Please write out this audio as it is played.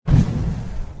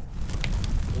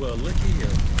Well, look here.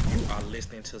 You are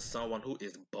listening to someone who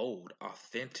is bold,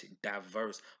 authentic,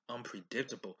 diverse,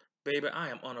 unpredictable. Baby, I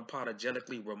am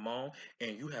unapologetically Ramon,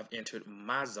 and you have entered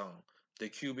my zone, the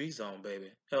QB zone, baby.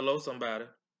 Hello, somebody.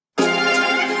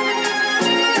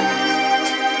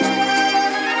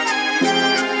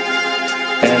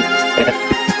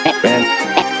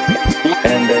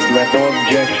 And there's no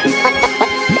objection.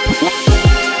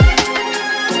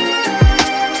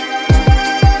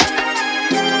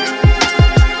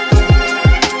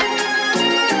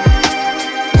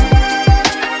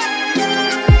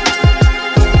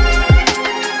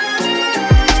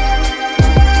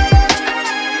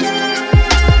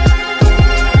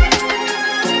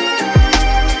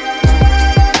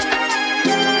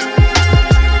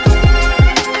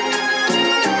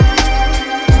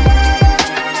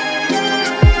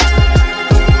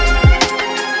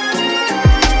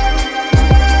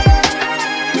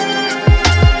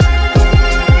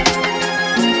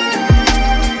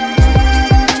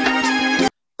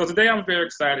 So today I'm very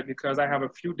excited because I have a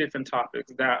few different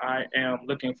topics that I am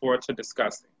looking forward to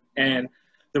discussing. And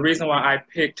the reason why I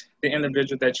picked the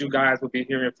individual that you guys will be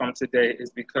hearing from today is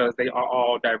because they are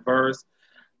all diverse.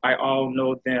 I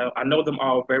know them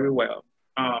all very well.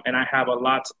 And I have a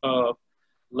lot of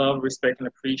love, respect, and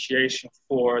appreciation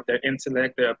for their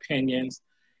intellect, their opinions,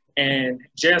 and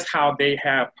just how they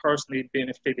have personally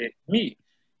benefited me.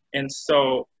 And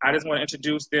so I just want to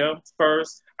introduce them.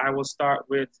 First, I will start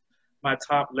with my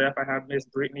top left. I have Miss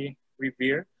Brittney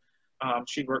Revere.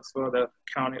 She works for the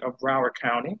county of Broward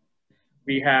County.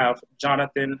 We have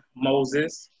Jonathan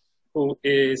Moses, who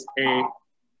is a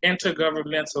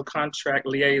intergovernmental contract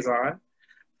liaison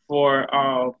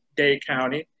for Dade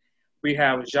County. We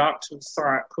have Jacques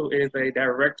Toussaint, who is a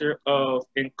director of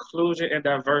inclusion and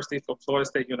diversity for Florida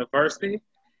State University.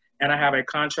 And I have a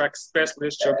contract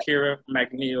specialist, Jokera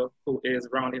McNeil, who is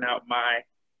rounding out my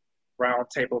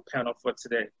roundtable panel for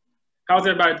today. How's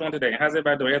everybody doing today? How's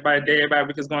everybody doing? Everybody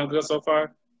week is going good so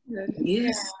far?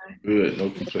 Yes. Good, no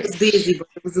It complaints. was busy, but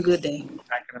it was a good day.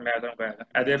 I can imagine that.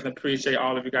 I definitely appreciate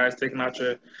all of you guys taking out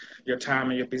your time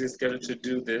and your busy schedule to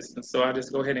do this. And so I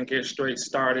just go ahead and get straight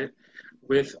started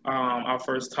with our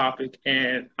first topic.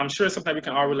 And I'm sure it's something we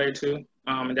can all relate to,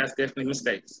 and that's definitely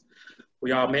mistakes.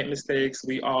 We all make mistakes.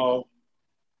 We all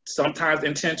sometimes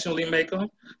intentionally make them,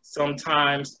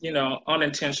 sometimes,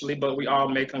 unintentionally, but we all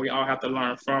make them. We all have to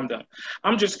learn from them.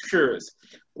 I'm just curious,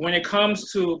 when it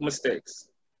comes to mistakes,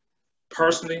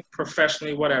 personally,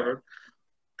 professionally, whatever,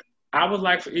 I would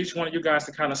like for each one of you guys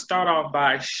to kind of start off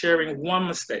by sharing one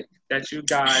mistake that you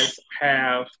guys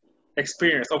have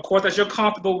experienced. Of course, that you're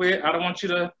comfortable with. I don't want you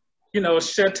to,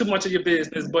 share too much of your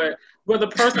business, but whether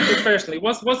personally, professionally,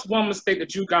 what's one mistake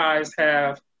that you guys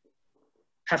have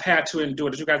had to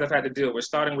endure, that you guys have had to deal with,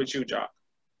 starting with you, Jock?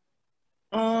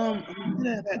 That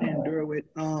I've had to endure with.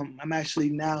 I'm actually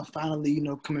now finally,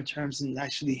 coming to terms and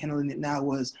actually handling it now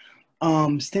was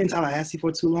staying in Tallahassee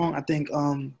for too long. I think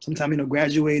sometime,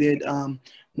 graduated, went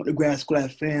to grad school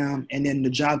at FAM, and then the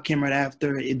job came right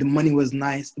after. The money was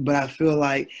nice, but I feel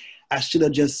like I should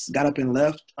have just got up and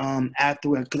left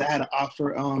afterward because I had an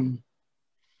offer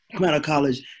coming out of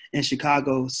college in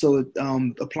Chicago. So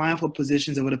applying for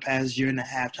positions over the past year and a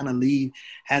half, trying to leave,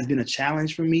 has been a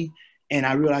challenge for me. And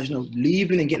I realized,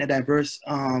 leaving and getting a diverse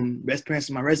experience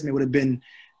in my resume would have been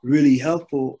really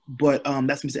helpful. But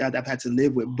that's something I've had to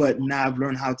live with. But now I've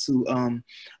learned how to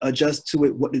adjust to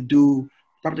it, what to do,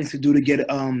 proper things to do to get,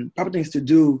 proper things to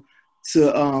do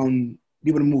to be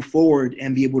able to move forward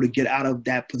and be able to get out of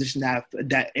that position,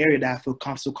 that area that I feel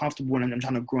so comfortable in. And I'm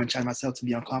trying to grow and challenge myself to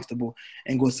be uncomfortable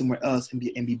and go somewhere else and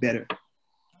be better.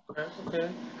 Okay.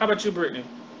 How about you, Brittney?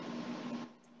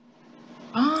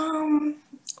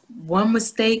 One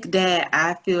mistake that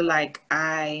I feel like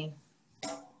I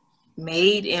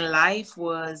made in life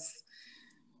was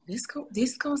this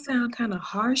gonna sound kind of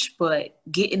harsh, but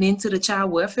getting into the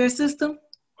child welfare system.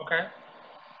 Okay.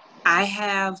 I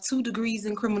have 2 degrees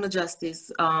in criminal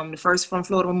justice. The first from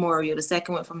Florida Memorial, the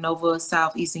second one from Nova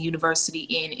Southeastern University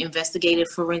in investigative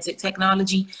forensic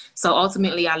technology. So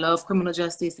ultimately, I love criminal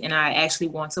justice, and I actually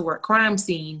want to work crime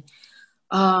scene.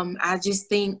 I just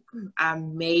think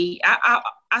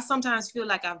I sometimes feel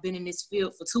like I've been in this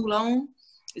field for too long.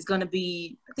 It's going to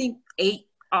be, I think, 8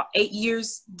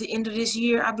 years, the end of this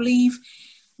year, I believe.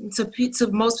 To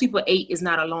most people, 8 is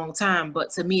not a long time,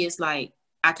 but to me, it's like,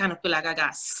 I kind of feel like I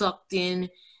got sucked in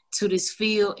to this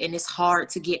field, and it's hard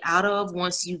to get out of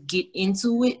once you get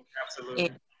into it. Absolutely.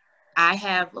 And I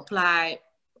have applied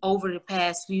over the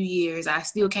past few years. I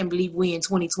still can't believe we in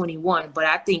 2021, but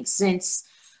I think since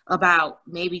about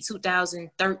maybe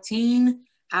 2013,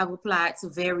 I've applied to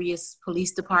various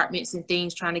police departments and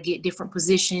things, trying to get different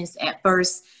positions. At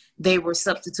first, they were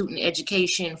substituting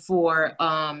education for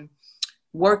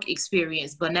work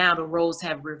experience, but now the roles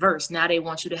have reversed. Now they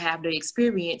want you to have the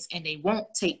experience and they won't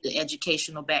take the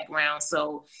educational background.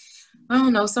 So I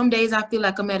don't know, some days I feel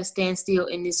like I'm at a standstill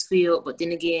in this field, but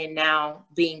then again, now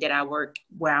being that I work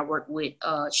where I work with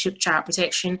child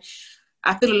protection,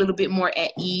 I feel a little bit more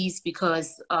at ease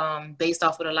because based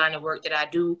off of the line of work that I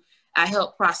do, I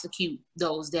help prosecute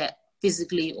those that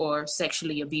physically or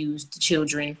sexually abused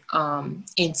children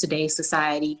in today's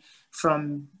society,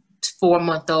 from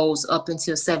 4-month-olds up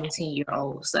until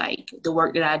 17-year-olds. Like, the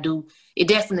work that I do, it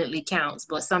definitely counts.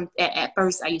 But at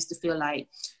first I used to feel like,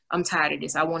 I'm tired of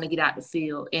this, I want to get out the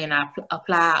field, and I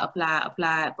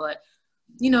apply, but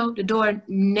you know, the door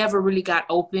never really got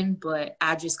open. But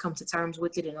I just come to terms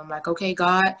with it, and I'm like, okay,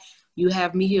 God, you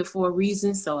have me here for a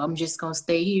reason, so I'm just gonna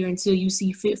stay here until you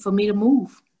see fit for me to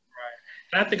move.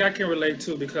 And I think I can relate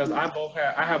too, because I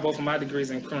have both of my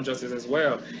degrees in criminal justice as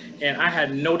well, and I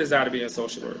had no desire to be in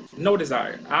social work, no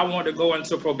desire. I wanted to go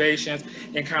into probations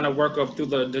and kind of work up through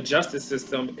the justice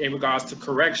system in regards to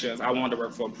corrections. I wanted to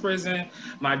work for a prison.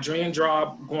 My dream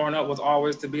job growing up was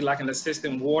always to be like an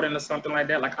assistant warden or something like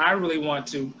that. Like, I really want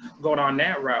to go down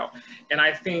that route. And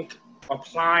I think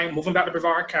moving back to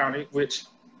Brevard County, which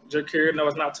Jokera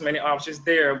knows not too many options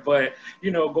there, but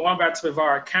you know, going back to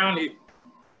Brevard County,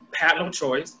 had no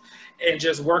choice, and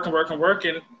just working.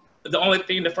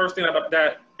 The first thing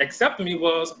that accepted me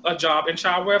was a job in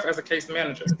child welfare as a case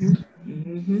manager.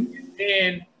 Mm-hmm.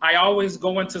 And I always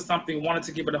go into something wanting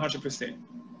to give it 100%.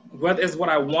 Whether it's what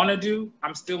I want to do,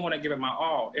 I'm still want to give it my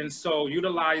all. And so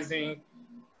utilizing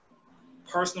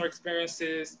personal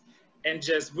experiences and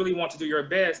just really want to do your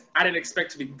best, I didn't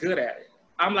expect to be good at it.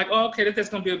 I'm like, oh, okay, this is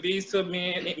going to be a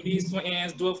means to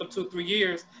ends, do it for 2-3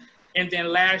 years. And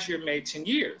then last year made 10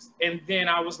 years. And then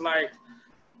I was like,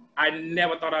 I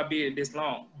never thought I'd be this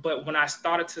long. But when I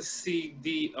started to see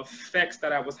the effects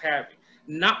that I was having,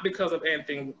 not because of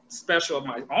anything special of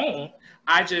my own,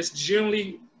 I just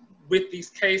generally, with these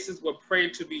cases, were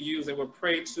prayed to be used and were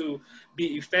prayed to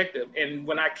be effective. And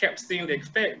when I kept seeing the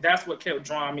effect, that's what kept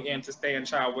drawing me in to stay in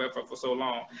child welfare for so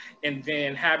long. And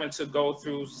then having to go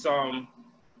through some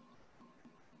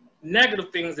negative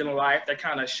things in life that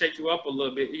kind of shake you up a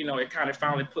little bit, you know, it kind of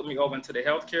finally put me over into the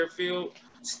healthcare field,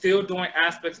 still doing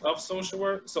aspects of social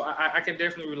work. So I can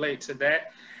definitely relate to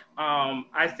that.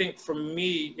 I think for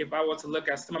me, if I were to look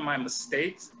at some of my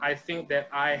mistakes, I think that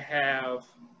I have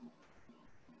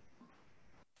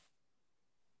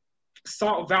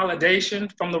sought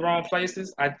validation from the wrong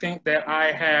places. I think that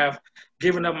I have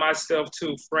given up myself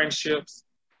to friendships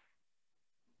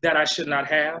that I should not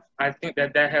have. I think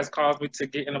that that has caused me to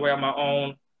get in the way of my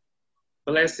own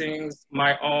blessings,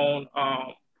 my own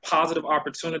positive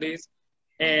opportunities.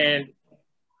 And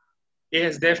it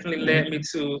has definitely led me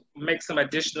to make some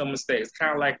additional mistakes,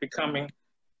 kind of like becoming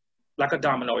like a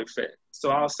domino effect.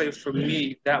 So I'll say for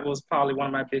me, that was probably one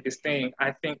of my biggest things.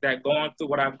 I think that going through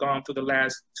what I've gone through the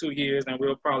last 2 years, and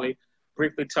we'll probably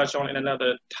briefly touch on in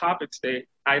another topic today,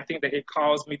 I think that it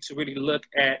caused me to really look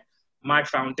at my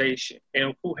foundation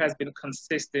and who has been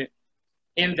consistent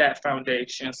in that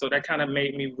foundation. So that kind of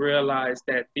made me realize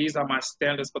that these are my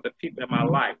standards for the people in my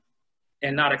life,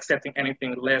 and not accepting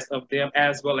anything less of them,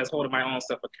 as well as holding my own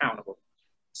self accountable.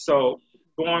 So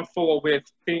going forward with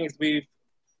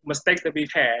mistakes that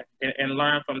we've had and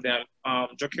learn from them.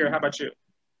 Jokera, how about you?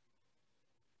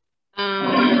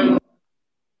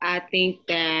 I think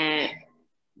that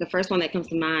the first one that comes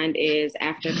to mind is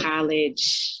after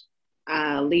college,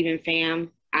 leaving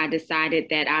fam, I decided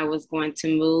that I was going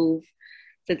to move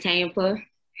to Tampa.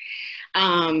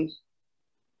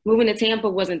 Moving to Tampa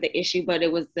wasn't the issue, but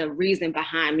it was the reason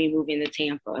behind me moving to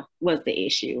Tampa was the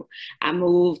issue. I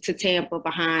moved to Tampa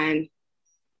behind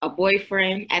a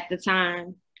boyfriend at the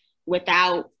time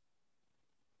without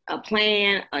a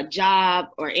plan, a job,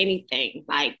 or anything.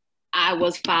 Like, I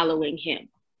was following him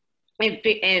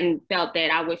and felt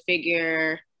that I would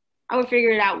figure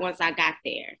it out once I got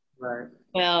there. Right.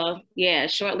 Well, yeah,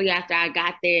 shortly after I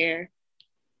got there,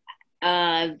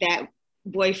 that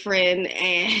boyfriend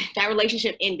and that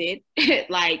relationship ended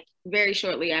like very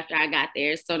shortly after I got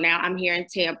there. So now I'm here in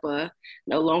Tampa,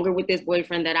 no longer with this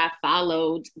boyfriend that I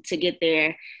followed to get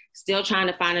there, still trying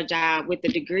to find a job with the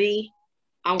degree.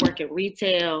 I'm working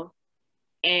retail,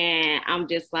 and I'm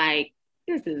just like,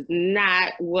 this is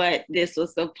not what this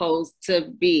was supposed to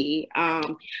be.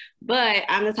 But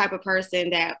I'm the type of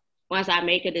person that once I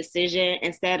make a decision,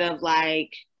 instead of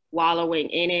like wallowing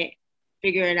in it,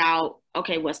 figuring out,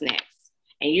 okay, what's next?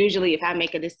 And usually if I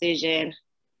make a decision,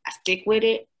 I stick with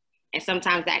it. And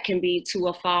sometimes that can be to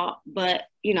a fault, but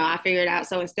you know, I figured out.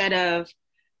 So instead of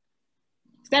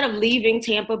leaving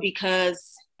Tampa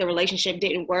because the relationship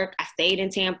didn't work, I stayed in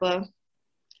Tampa.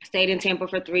 Stayed in Tampa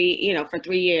for 3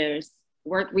 years,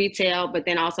 worked retail, but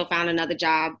then also found another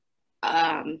job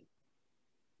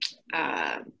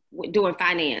doing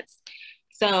finance.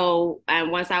 So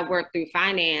once I worked through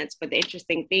finance, but the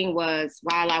interesting thing was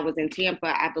while I was in Tampa,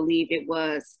 I believe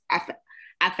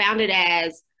I found it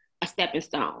as a stepping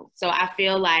stone. So I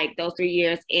feel like those 3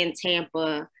 years in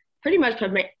Tampa pretty much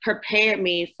prepared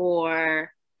me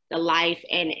for the life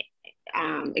and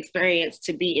experience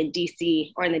to be in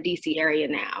DC or in the DC area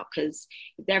now, because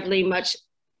it's definitely much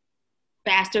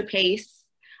faster pace,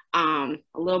 a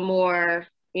little more,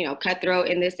 you know, cutthroat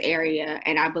in this area.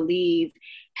 And I believe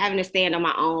having to stand on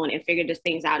my own and figure these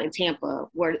things out in Tampa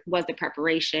was the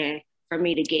preparation for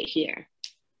me to get here.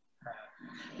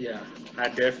 Yeah, I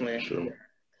definitely. True.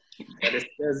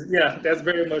 That's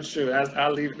very much true.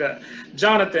 I'll leave that.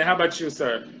 Jonathan, how about you,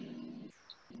 sir?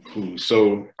 Cool.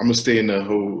 So I'm gonna stay in the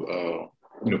whole,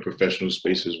 professional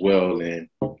space as well. And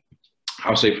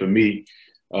I'll say for me,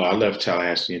 I left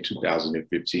Tallahassee in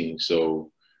 2015.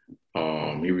 So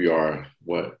here we are,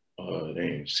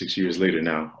 6 years later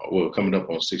now. Well, coming up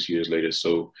on 6 years later.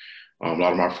 So a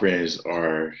lot of my friends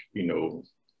are,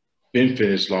 been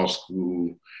finished law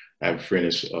school. I have a friend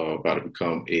that's about to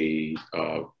become a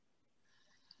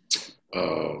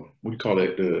what do you call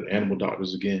it? The animal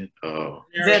doctors again?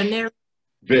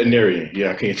 Veterinarian.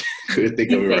 Yeah, couldn't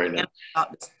think of it right now.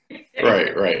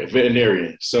 Right.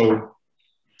 Veterinarian. So,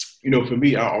 for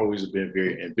me, I always have been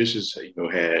very ambitious,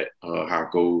 had high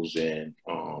goals, and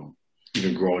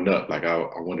even growing up, like I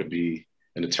want to be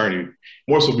an attorney,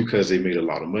 more so because they made a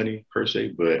lot of money per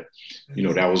se, but,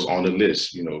 that was on the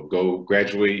list, go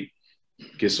graduate,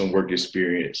 get some work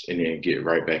experience, and then get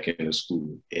right back into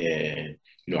school. And,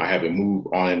 I haven't moved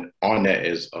on that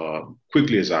as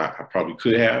quickly as I probably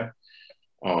could have.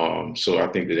 So I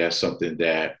think that's something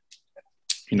that,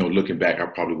 looking back, I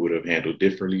probably would have handled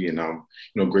differently. And I'm,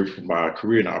 grateful for my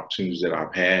career and the opportunities that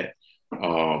I've had. I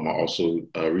also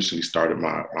recently started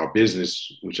my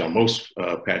business, which I'm most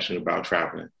passionate about,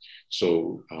 traveling.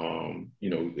 So,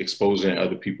 exposing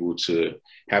other people to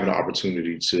having the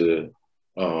opportunity to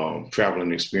travel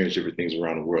and experience different things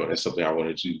around the world. That's something I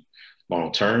want to do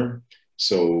long term.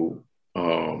 So,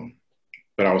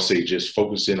 but I would say just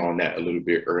focusing on that a little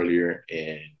bit earlier.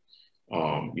 And,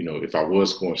 if I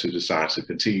was going to decide to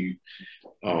continue,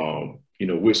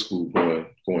 with school,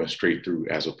 going straight through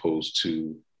as opposed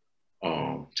to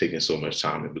taking so much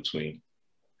time in between.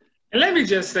 And let me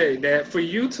just say that for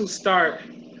you to start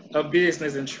a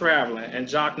business and traveling, and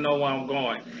Jacques know where I'm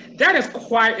going, that is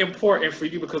quite important for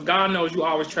you, because God knows you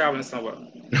always traveling somewhere.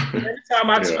 Every time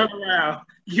I turn around,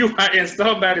 you are in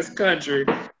somebody's country.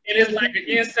 And it's like an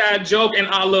inside joke in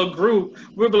our little group.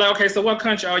 We'll be like, okay, so what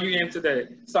country are you in today?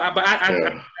 So I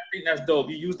think that's dope.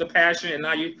 You use the passion and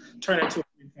now you turn it into a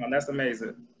income. That's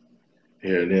amazing.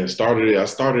 Yeah, and then I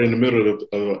started in the middle of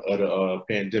the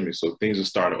pandemic. So things are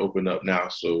starting to open up now.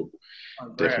 So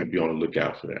definitely be on the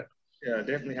lookout for that. Yeah,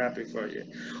 definitely happy for you.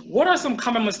 What are some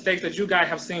common mistakes that you guys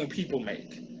have seen people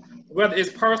make? Whether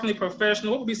it's personally,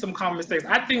 professional, what would be some common mistakes?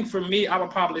 I think for me, I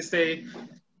would probably say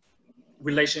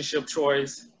relationship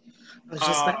choice. I was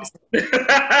just about to say.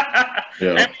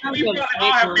 Yeah. And we probably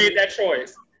all have made that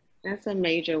choice. That's a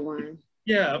major one.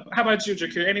 Yeah. How about you,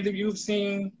 Jokera? Anything you've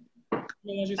seen?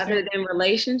 Other than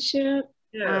relationship?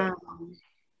 Yeah.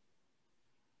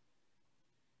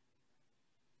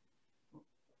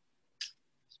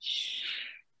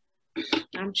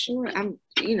 I'm sure I'm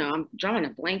drawing a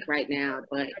blank right now,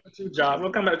 but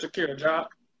We'll come back to Jokera. Job.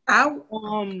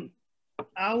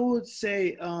 I would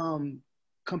say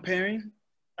comparing.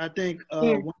 I think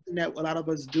one thing that a lot of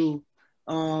us do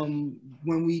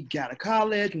when we get out of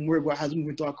college, when we're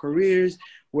moving through our careers,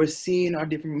 we're seeing our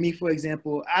different. Me, for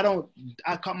example,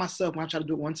 I caught myself when I tried to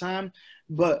do it one time,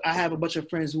 but I have a bunch of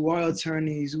friends who are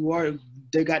attorneys,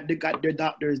 they got their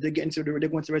doctors, they're going to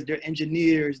they're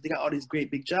engineers, they got all these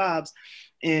great big jobs,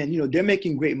 and they're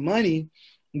making great money.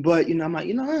 But I'm like,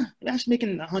 I'm actually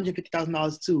making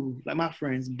 $150,000 too, like my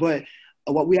friends. But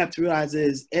what we have to realize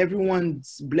is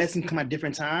everyone's blessing come at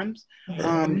different times.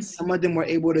 Some of them were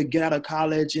able to get out of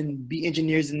college and be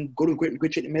engineers and go to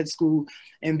great med school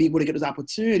and be able to get those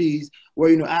opportunities.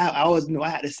 Where I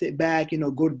had to sit back,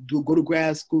 go to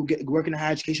grad school, work in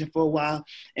higher education for a while,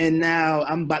 and now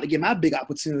I'm about to get my big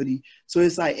opportunity. So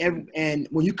it's like and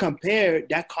when you compare,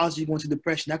 that causes you to go into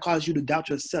depression. That causes you to doubt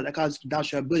yourself. That causes you to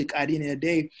doubt your ability. At the end of the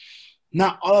day,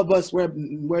 not all of us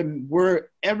we're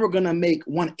ever gonna make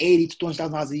 $180,000 to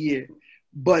 $200,000 a year.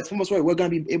 But for most part, we're going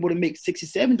to be able to make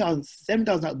 $67,000,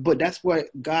 $7,000. But that's what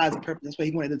God's purpose. That's what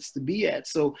He wanted us to be at.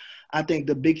 So I think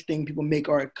the big thing people make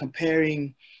are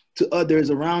comparing to others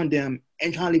around them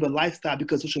and trying to live a lifestyle,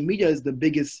 because social media is the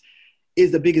biggest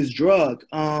drug.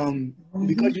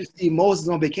 Because you see Moses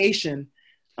on vacation,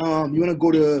 you want to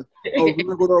go to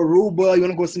Aruba, you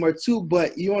want to go somewhere too,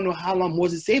 but you don't know how long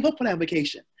Moses saved up for that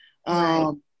vacation.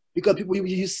 Right. Because people,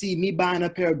 you see me buying a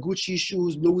pair of Gucci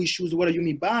shoes, Louis shoes, or whatever you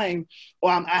me buying,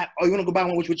 or you want to go buy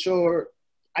one with your,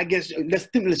 I guess, the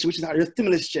stimulus, which is your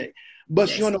stimulus check. But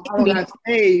yes, you don't know how long I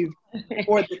save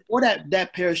for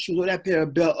that pair of shoes or that pair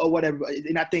of belt or whatever.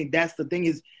 And I think that's the thing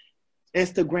is,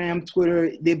 Instagram,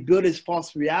 Twitter, they build this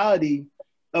false reality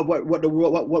of what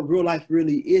real life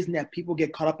really is, and that people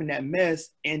get caught up in that mess,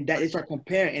 and that they start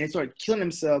comparing and they start killing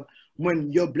themselves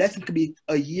when your blessing could be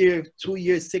a year, 2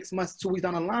 years, 6 months, 2 weeks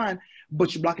down the line,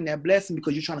 but you're blocking that blessing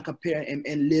because you're trying to compare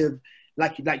and live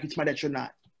like you're somebody that you're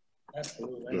not.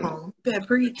 Absolutely. Bad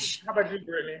preach. How about you,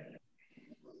 Brittney?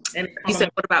 You said,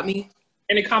 what about me?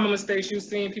 Any common mistakes you've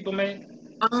seen people make?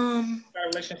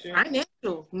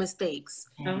 Financial mistakes.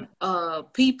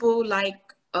 People, like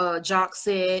Jacques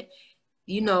said,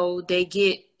 they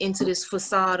get into this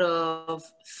facade of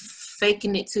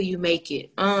faking it till you make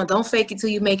it. Don't fake it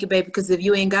till you make it, baby, because if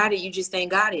you ain't got it, you just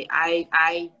ain't got it.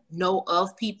 I know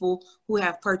of people who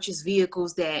have purchased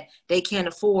vehicles that they can't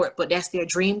afford, but that's their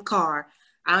dream car.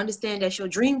 I understand that's your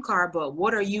dream car, but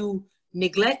what are you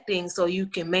neglecting so you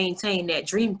can maintain that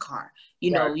dream car?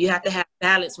 Right. You have to have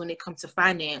balance when it comes to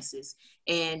finances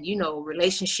and,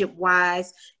 relationship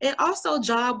wise and also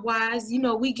job wise.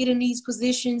 We get in these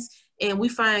positions and we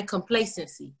find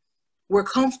complacency. We're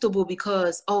comfortable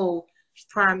because,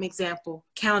 prime example,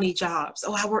 county jobs.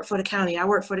 I work for the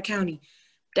county.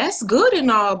 That's good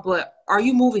and all, but are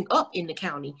you moving up in the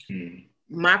county?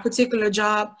 My particular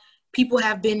job, people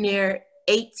have been there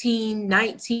 18,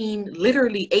 19,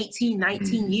 literally 18,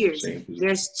 19 years.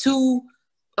 There's two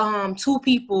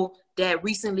people that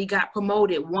recently got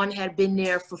promoted. One had been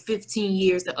there for 15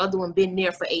 years. The other one been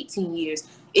there for 18 years.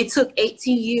 It took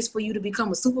 18 years for you to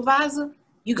become a supervisor.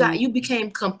 You became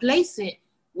complacent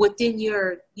within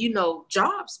your,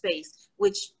 job space,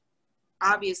 which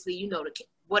obviously,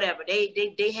 whatever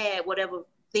they had, whatever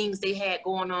things they had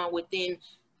going on within,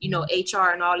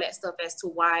 HR and all that stuff as to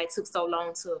why it took so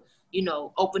long to,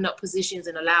 open up positions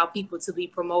and allow people to be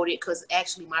promoted. Because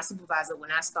actually my supervisor,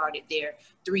 when I started there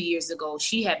 3 years ago,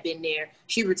 she had been there.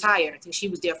 She retired. I think she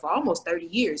was there for almost 30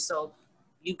 years. So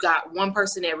you got one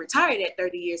person that retired at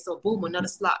 30 years. So boom, another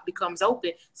slot becomes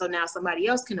open. So now somebody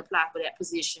else can apply for that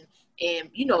position and,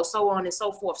 so on and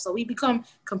so forth. So we become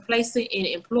complacent in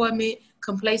employment,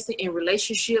 complacent in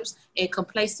relationships, and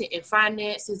complacent in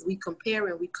finances. We compare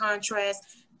and we contrast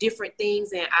different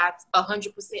things. And I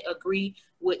 100% agree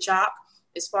with Jacques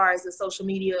as far as the social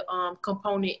media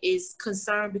component is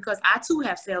concerned, because I too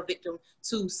have fell victim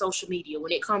to social media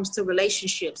when it comes to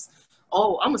relationships.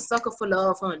 I'm a sucker for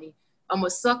love, honey. I'm a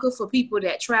sucker for people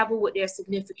that travel with their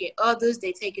significant others.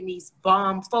 They taking these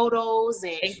bomb photos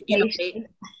and,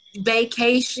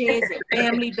 vacations and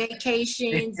family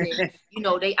vacations and,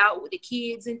 they out with the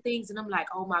kids and things. And I'm like,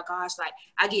 oh my gosh, like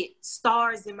I get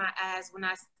stars in my eyes when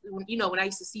I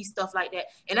used to see stuff like that.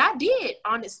 And I did,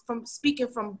 speaking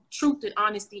from truth and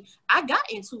honesty, I got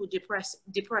into a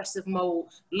depressive mode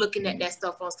looking at that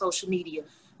stuff on social media.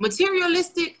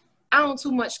 Materialistic, I don't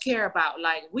too much care about.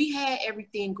 Like, we had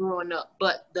everything growing up,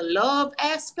 but the love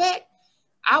aspect,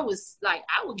 I would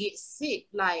get sick.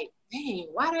 Like, dang,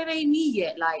 why that ain't me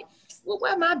yet? Like, well,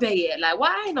 where my bae at? Like, why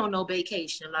I ain't on no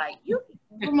vacation? Like,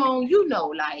 come on,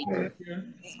 like,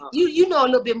 you know a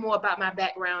little bit more about my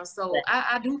background. So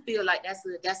I do feel like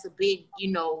that's a big,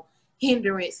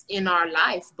 hindrance in our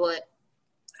life. But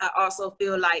I also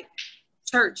feel like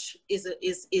church is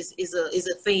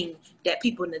a thing that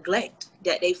people neglect,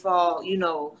 that they fall,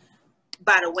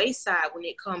 by the wayside when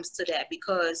it comes to that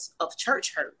because of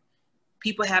church hurt.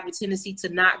 People have a tendency to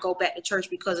not go back to church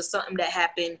because of something that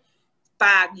happened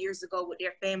 5 years ago with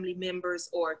their family members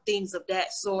or things of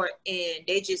that sort, and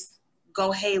they just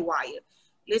go haywire.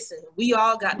 Listen, we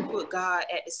all got to put God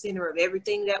at the center of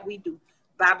everything that we do.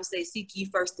 Bible says, seek ye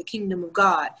first the kingdom of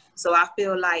God. So I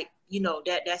feel like,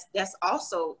 that's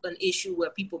also an issue where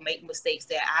people make mistakes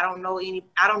that I don't know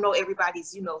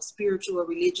everybody's, spiritual or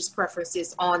religious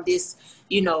preferences on this,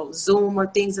 Zoom or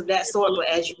things of that sort. But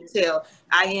as you can tell,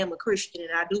 I am a Christian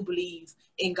and I do believe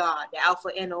in God, the Alpha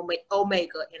and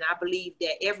Omega. And I believe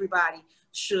that everybody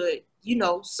should,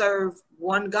 serve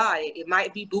one God. It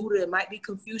might be Buddha, it might be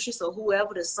Confucius, or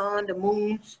whoever, the sun, the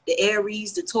moon, the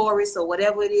Aries, the Taurus, or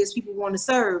whatever it is people want to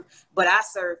serve. But I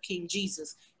serve King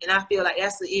Jesus. And I feel like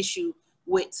that's the issue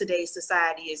with today's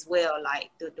society as well. Like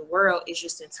the world is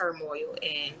just in turmoil,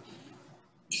 and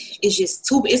it's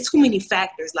too many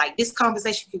factors. Like this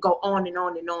conversation could go on and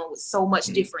on and on with so much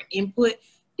different input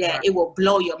that it will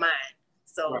blow your mind.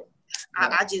 So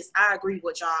I agree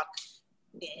with Jacques,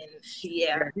 and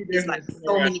it's like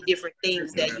so many different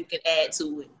things that you can add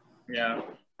to it. Yeah.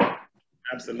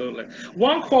 Absolutely.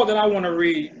 One quote that I want to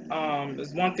read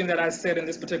is one thing that I said in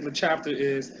this particular chapter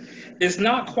is, it's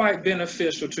not quite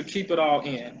beneficial to keep it all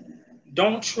in.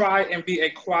 Don't try and be a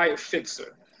quiet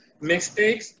fixer.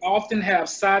 Mistakes often have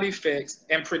side effects,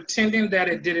 and pretending that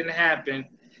it didn't happen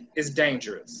is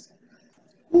dangerous.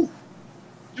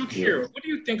 Jokera, what do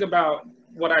you think about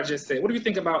what I just said? What do you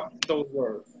think about those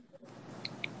words?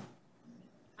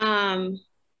 I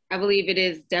believe it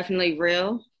is definitely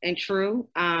real and true.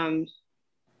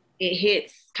 It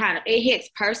hits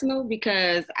personal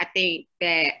because I think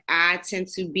that I tend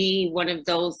to be one of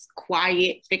those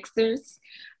quiet fixers,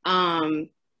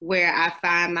 where I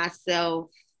find myself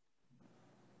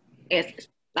as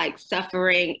like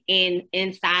suffering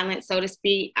in silence, so to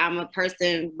speak. I'm a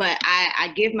person, but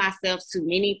I give myself to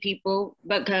many people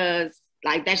because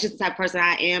like that's just the type of person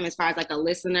I am, as far as like a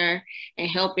listener and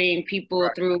helping people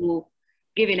through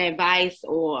giving advice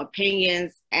or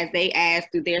opinions as they ask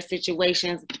through their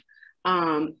situations.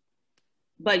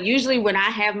 But usually when I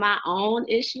have my own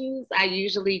issues, I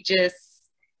usually just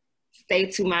stay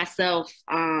to myself,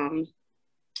 and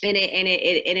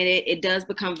it does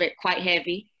become quite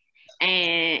heavy,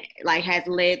 and like has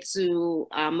led to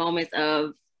moments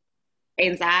of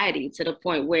anxiety to the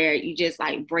point where you just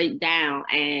like break down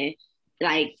and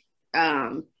like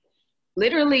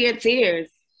literally in tears,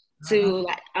 to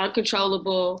like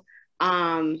uncontrollable,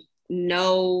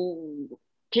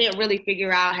 can't really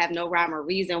figure out, have no rhyme or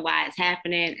reason why it's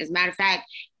happening. As a matter of fact,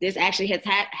 this actually has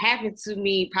happened to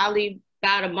me probably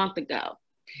about a month ago.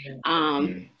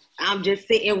 I'm just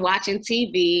sitting watching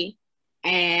TV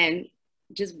and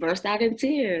just burst out in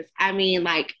tears. I mean,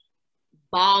 like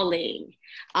bawling.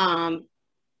 And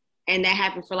that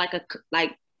happened for like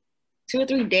 2 or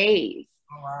 3 days.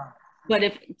 Oh, wow. But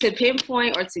if to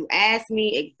pinpoint or to ask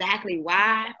me exactly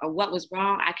why or what was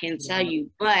wrong, I can't tell you.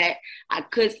 But I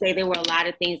could say there were a lot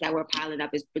of things that were piling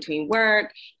up between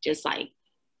work, just like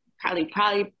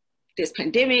probably this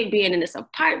pandemic, being in this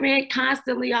apartment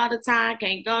constantly all the time,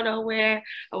 can't go nowhere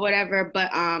or whatever. But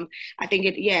I think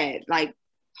like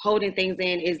holding things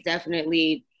in is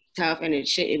definitely tough, and it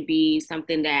shouldn't be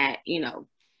something that, you know,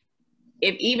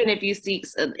 if you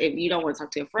don't want to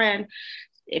talk to a friend,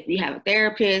 if you have a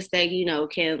therapist that, you know,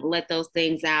 can let those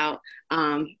things out,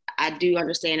 I do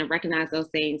understand and recognize those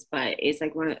things, but it's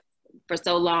like for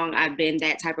so long, I've been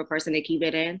that type of person to keep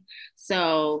it in.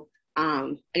 So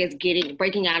I guess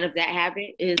breaking out of that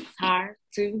habit is hard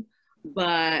too,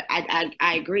 but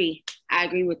I agree. I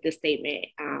agree with this statement.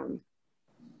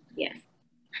 Yes.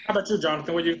 How about you,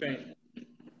 Jonathan? What do you think?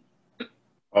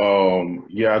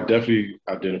 I definitely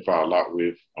identify a lot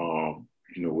with,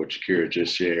 what Jokera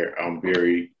just shared. I'm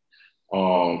very,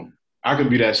 I can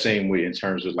be that same way in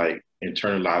terms of like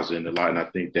internalizing a lot. And I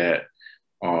think that,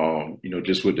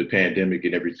 just with the pandemic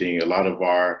and everything, a lot of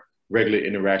our regular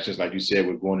interactions, like you said,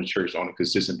 we're going to church on a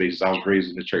consistent basis. I was raised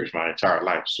in the church my entire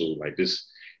life. So like this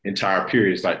entire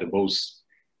period is like the most,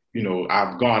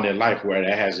 I've gone in life where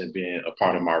that hasn't been a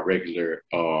part of my regular,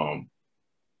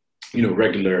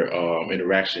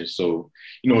 interactions. So,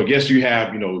 I guess you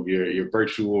have, your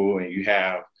virtual, and you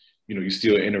have, you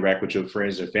still interact with your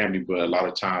friends and family, but a lot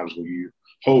of times when you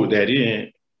hold that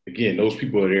in, again, those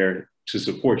people are there to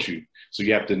support you. So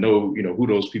you have to know, who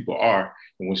those people are.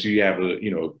 And once you have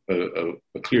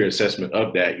a clear assessment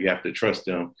of that, you have to trust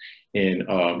them and,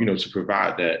 to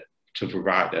provide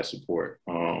that support.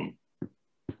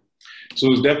 So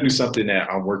it's definitely something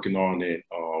that I'm working on and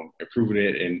improving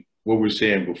it. And what we were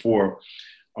saying before,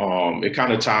 it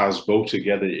kind of ties both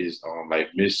together is like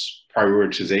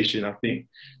misprioritization, I think.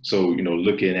 So,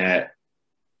 looking at,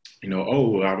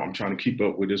 I'm trying to keep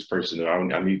up with this person.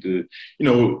 I need to,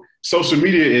 social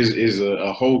media is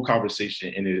a whole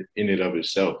conversation in it of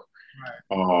itself.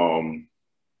 Right.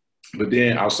 But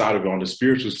then outside of it, on the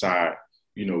spiritual side,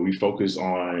 we focus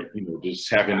on,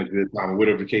 just having a good time,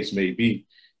 whatever the case may be,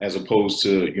 as opposed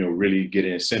to, really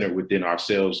getting centered within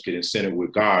ourselves, getting centered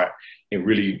with God, and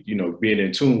really, being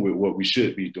in tune with what we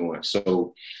should be doing.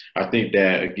 So I think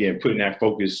that, again, putting that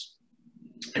focus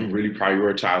and really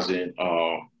prioritizing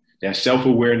that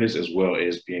self-awareness, as well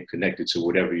as being connected to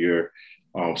whatever your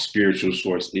spiritual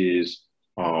source is,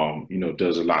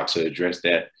 does a lot to address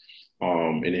that.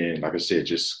 And then, like I said,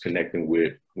 just connecting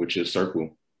with your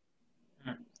circle.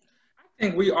 I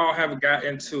think we all have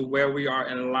gotten to where we are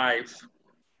in life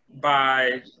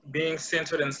by being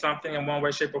centered in something in one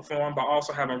way, shape, or form, but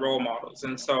also having role models.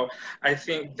 And so I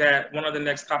think that one of the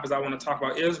next topics I want to talk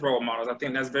about is role models. I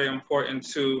think that's very important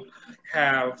to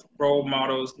have role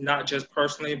models, not just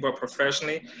personally, but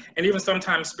professionally, and even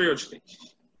sometimes spiritually.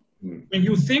 When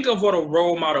you think of what a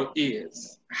role model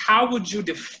is, how would you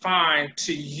define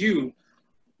to you,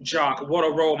 Jacques, what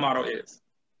a role model is?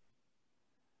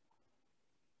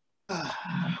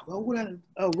 Well,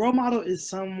 a role model is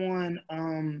someone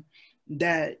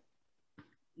that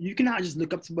you cannot just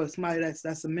look up to, but somebody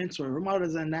that's a mentor. A role model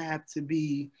doesn't not have to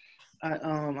be.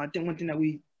 I think one thing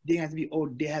that they have to be. Oh,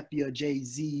 they have to be a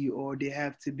Jay-Z, or they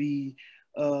have to be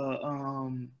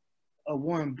a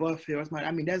Warren Buffett or somebody.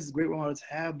 I mean, that's a great role model to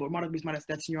have, but role model could be somebody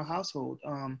that's in your household.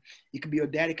 It could be your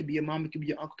dad, it could be your mom, it could be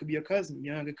your uncle, it could be your cousin,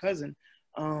 your younger cousin.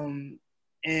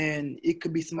 And it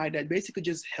could be somebody that basically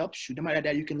just helps you. Somebody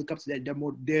that you can look up to,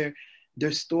 that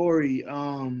their story,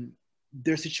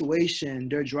 their situation,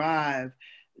 their drive,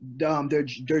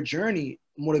 their journey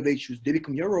motivates you. They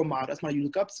become your role model. That's what you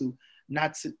look up to.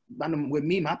 With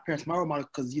me, my parents, my role model,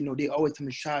 because they always tell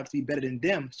me strive to be better than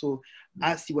them. So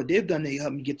I see what they've done. They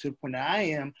help me get to the point that I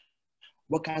am.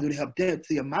 What can I do to help them,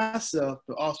 to myself,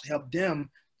 but also help them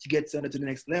to get to the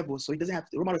next level? So it doesn't have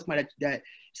to. Role model is somebody that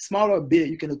smaller or big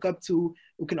you can look up to,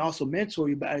 who can also mentor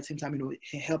you, but at the same time, it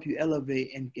can help you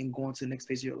elevate and go on to the next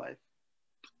phase of your life.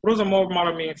 What does a role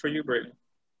model mean for you, Brittney?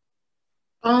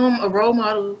 A role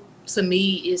model to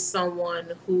me is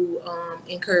someone who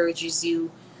encourages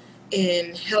you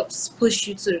and helps push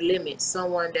you to the limit.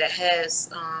 Someone that has,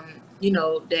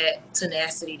 that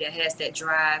tenacity, that has that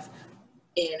drive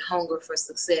and hunger for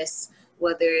success,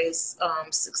 whether it's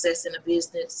success in a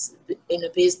business,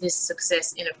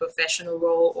 success in a professional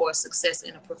role, or success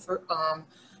in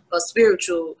a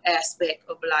spiritual aspect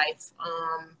of life.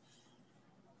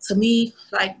 To me,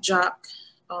 like Jacques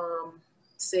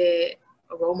said,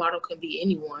 a role model can be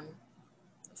anyone,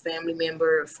 a family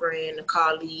member, a friend, a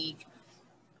colleague.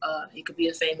 It could be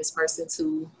a famous person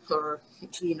too, or,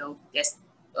 that's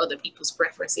other people's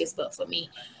preferences. But for me,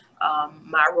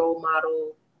 my role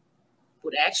model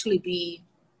would actually be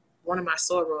one of my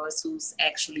sorors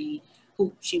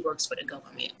who she works for the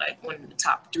government, like one of the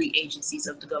top 3 agencies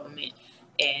of the government.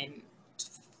 And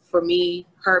for me,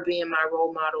 her being my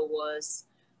role model was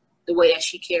the way that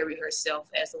she carried herself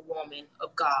as a woman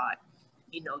of God.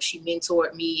 She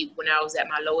mentored me when I was at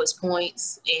my lowest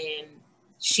points, and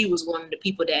she was one of the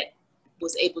people that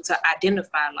was able to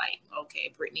identify, like,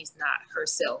 okay, Brittney's not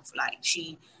herself. Like,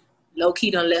 she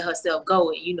low-key done let herself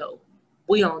go, and,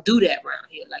 we don't do that around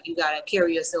here. Like, you got to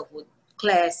carry yourself with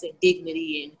class and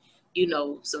dignity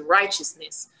and, some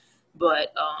righteousness.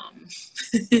 But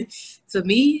to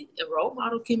me, a role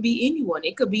model can be anyone.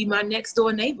 It could be my next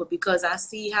door neighbor, because I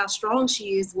see how strong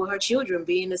she is with her children,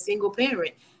 being a single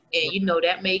parent. And,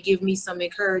 that may give me some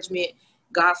encouragement.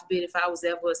 God forbid if I was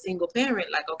ever a single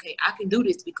parent, like, okay, I can do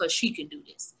this because she can do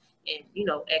this. And,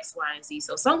 X, Y, and Z.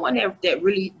 So someone that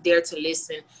really there to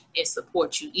listen and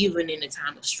support you, even in a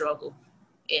time of struggle.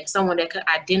 And someone that could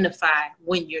identify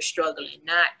when you're struggling,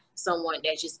 not someone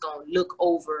that's just going to look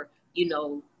over,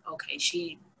 okay,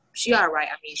 she all right.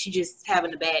 I mean, she just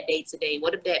having a bad day today.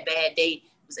 What if that bad day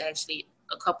was actually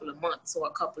a couple of months or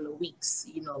a couple of weeks,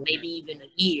 maybe even a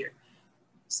year?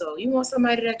 So you want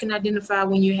somebody that can identify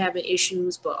when you're having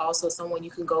issues, but also someone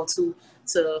you can go to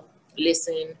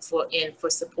listen for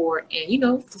support,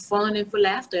 and, for fun and for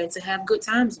laughter, and to have good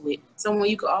times with. Someone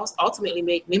you could also ultimately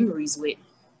make memories with.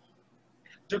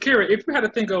 Jokera, if you had to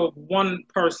think of one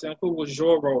person who was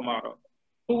your role model,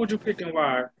 who would you pick and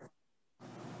why?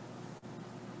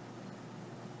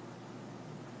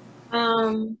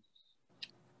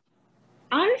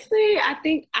 Honestly, I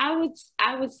think I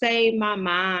would say my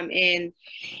mom, and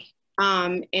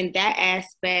that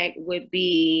aspect would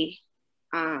be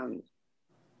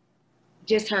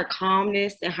just her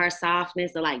calmness and her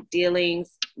softness of like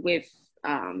dealings with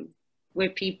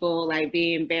people, like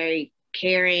being very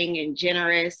caring and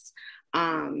generous.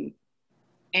 And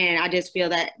I just feel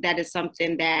that is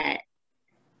something that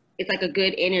it's like a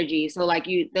good energy. So like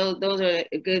those are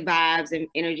good vibes and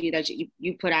energy that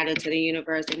you put out into the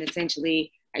universe. And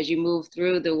essentially, as you move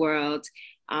through the world,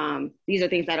 these are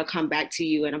things that'll come back to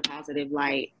you in a positive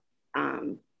light.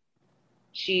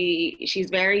 She's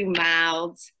very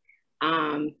mild,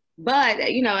 but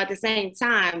at the same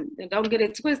time, don't get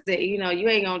it twisted. You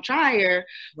ain't gonna try her,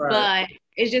 right. But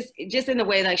it's just in the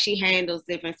way like she handles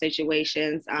different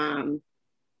situations. And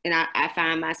I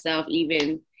find myself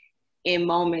even in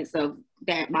moments of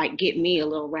that might get me a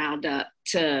little riled up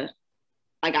to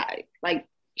like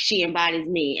she embodies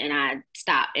me, and I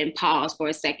stop and pause for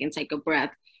a second, take a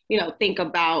breath, think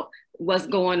about what's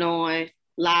going on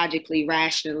logically,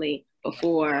 rationally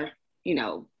before, you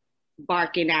know,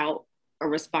 barking out a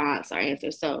response or answer.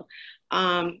 So,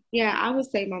 yeah, I would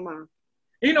say my mom.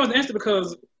 You know, it's interesting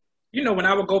because, you know, when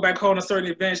I would go back home to certain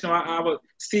events, you know, I would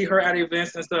see her at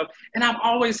events and stuff, and I've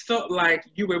always felt like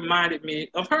you reminded me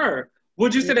of her.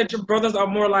 Would you say that your brothers are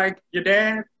more like your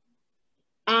dad?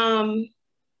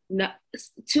 No,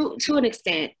 to an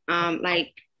extent.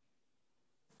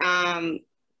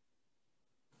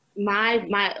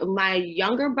 My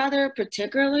younger brother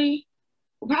particularly,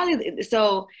 probably,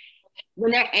 so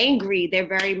when they're angry, they're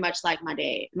very much like my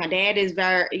dad. My dad is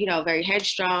very, you know, very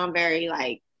headstrong, very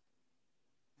like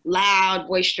loud,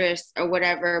 boisterous, or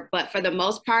whatever. But for the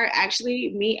most part,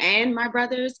 actually, me and my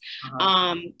brothers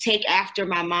take after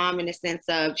my mom in the sense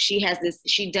of she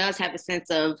does have a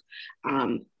sense of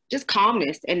just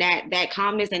calmness, and that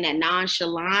calmness and that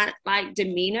nonchalant like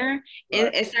demeanor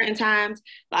at certain times.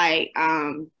 Like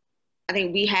I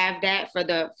think we have that for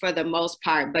the most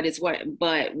part, but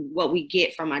what we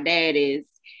get from my dad is,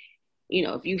 you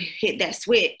know, if you hit that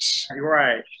switch,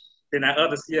 right, then that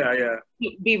others, yeah,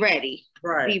 be ready.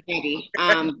 Right. Be ready.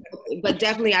 But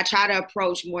definitely I try to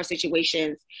approach more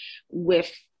situations with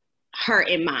her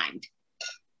in mind.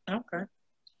 Okay.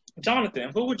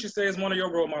 Jonathan, who would you say is one of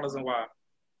your role models and why?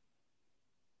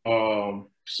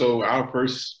 So I'll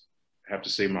first have to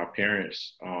say my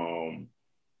parents.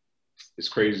 It's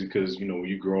crazy because, you know, when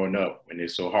you're growing up and they're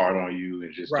so hard on you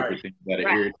and just different things that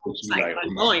irritate you, like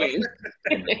annoying.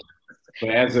 But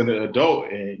as an adult,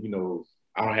 and, you know,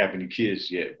 I don't have any kids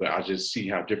yet, but I just see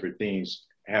how different things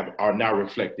are now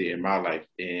reflected in my life,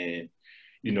 and,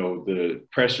 you know, the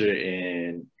pressure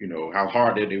and, you know, how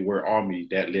hard that they were on me,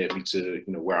 that led me to,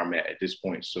 you know, where I'm at this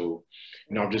point. So,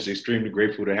 you know, I'm just extremely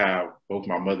grateful to have both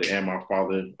my mother and my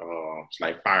father. It's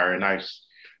like fire and ice.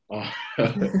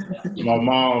 My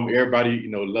mom, everybody, you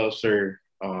know, loves her.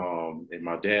 And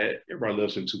my dad, everybody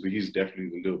loves him too, but he's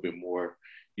definitely a little bit more,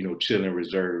 you know, chill and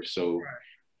reserved. So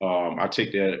I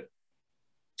take that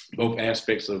both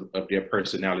aspects of their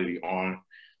personality on.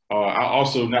 I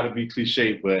also, not to be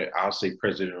cliche, but I'll say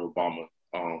President Obama.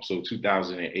 So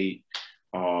 2008,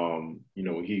 you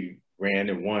know, he ran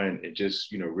and won, and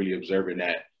just, you know, really observing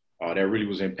that, that really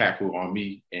was impactful on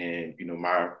me and, you know,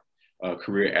 my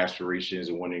career aspirations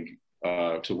and wanting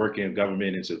to work in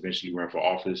government and to eventually run for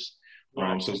office.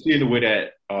 So seeing the way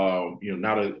that, you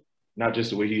know, not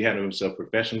just the way he handled himself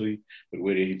professionally, but the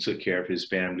way that he took care of his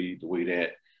family, the way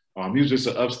that he was just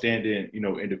an upstanding, you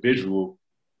know, individual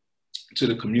to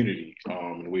the community,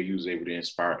 the way he was able to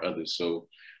inspire others. So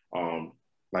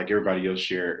like everybody else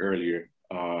shared earlier,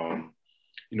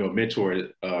 you know,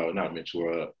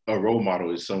 a role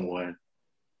model is someone,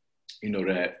 you know,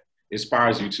 that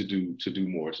inspires you to do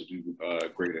more, to do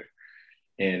greater.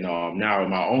 And now in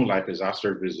my own life, as I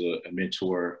serve as a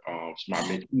mentor to my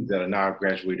mentees that are now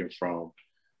graduating from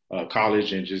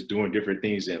college and just doing different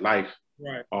things in life,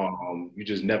 you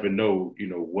just never know, you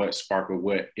know, what spark or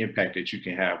what impact that you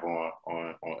can have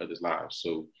on others' lives.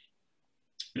 So,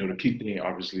 you know, the key thing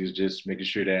obviously is just making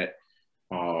sure that,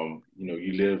 you know,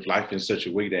 you live life in such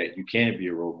a way that you can be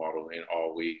a role model in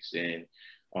all ways. And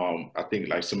I think,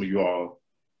 like some of you all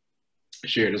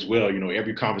shared as well, you know,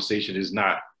 every conversation is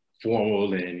not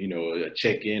formal and, you know, a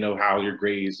check-in of how your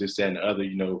grades, this, that, and the other.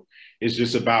 You know, it's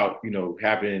just about, you know,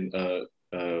 having a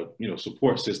you know,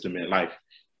 support system in life,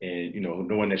 and, you know,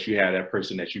 knowing that you have that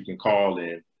person that you can call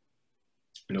and,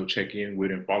 you know, check in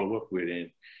with and follow up with, and,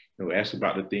 you know, ask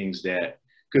about the things that,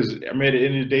 because I mean, at the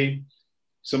end of the day,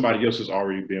 somebody else has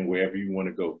already been wherever you want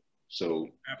to go. So,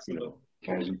 you know, as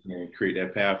long as you can create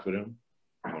that path for them,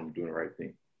 I'm doing the right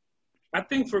thing. I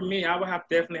think for me, I would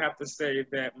definitely have to say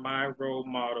that my role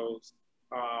models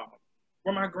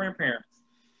were my grandparents.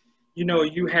 You know,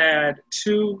 you had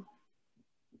two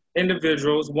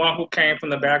individuals, one who came from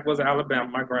the backwoods of Alabama,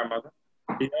 my grandmother,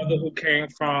 the other who came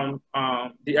from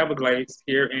the Everglades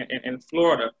here in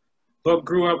Florida, but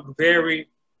grew up very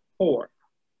poor.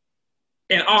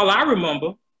 And all I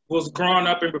remember was growing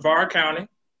up in Brevard County,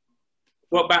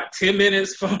 about 10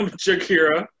 minutes from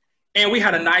Jokera, and we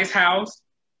had a nice house,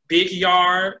 big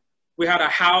yard. We had a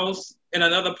house in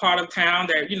another part of town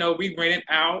that, you know, we rented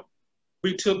out.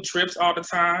 We took trips all the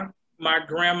time. My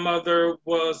grandmother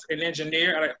was an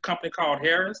engineer at a company called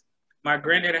Harris. My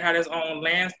granddad had his own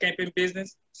landscaping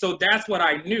business. So that's what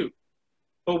I knew.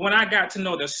 But when I got to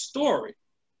know the story,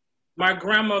 my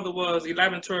grandmother was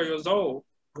 11, 12 years old,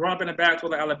 growing up in the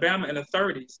backwoods of Alabama in the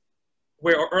 30s,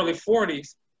 or early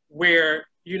 40s, where,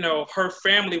 you know, her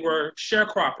family were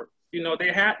sharecroppers. You know,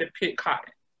 they had to pick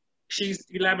cotton. She's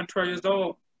 11, 12 years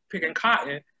old picking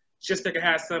cotton just so they could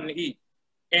have something to eat.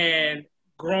 And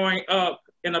growing up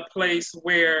in a place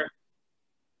where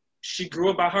she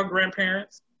grew up by her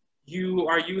grandparents. You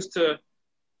are used to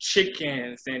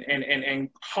chickens and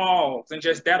hogs and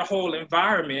just that whole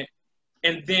environment.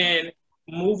 And then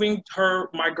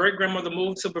my great grandmother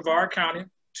moved to Brevard County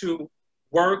to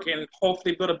work and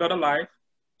hopefully build a better life.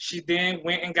 She then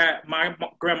went and got my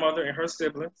grandmother and her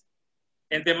siblings.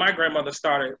 And then my grandmother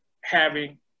started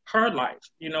having her life,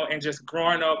 you know, and just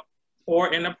growing up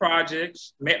poor in the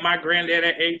projects, met my granddad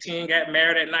at 18, got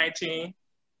married at 19,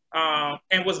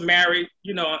 and was married,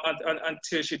 you know,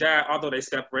 until she died, although they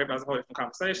separated. That was a whole different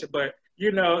conversation. But,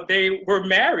 you know, they were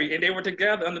married and they were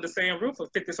together under the same roof for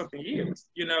 50-something years,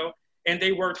 you know, and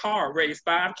they worked hard, raised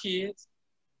 5 kids.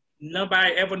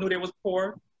 Nobody ever knew they was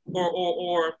poor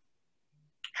or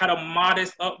had a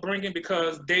modest upbringing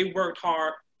because they worked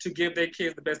hard to give their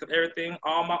kids the best of everything.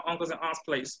 All my uncles and aunts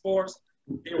played sports.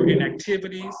 They were in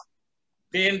activities.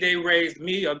 Then they raised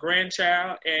me, a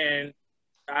grandchild, and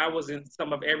I was in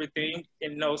some of everything.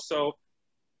 And, you know, so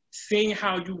seeing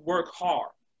how you work hard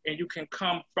and you can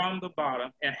come from the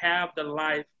bottom and have the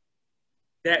life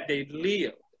that they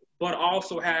live, but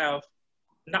also have,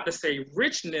 not to say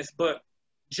richness, but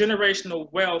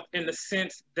generational wealth in the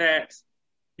sense that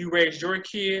you raised your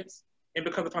kids, and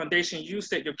because of the foundation you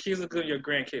set, your kids are good and your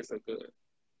grandkids are good.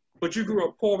 But you grew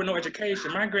up poor with no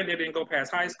education. My granddad didn't go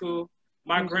past high school.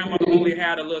 My grandmother only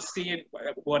had a little CNA,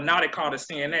 well, now they call it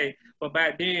CNA, but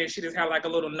back then she just had like a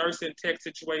little nursing tech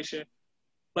situation.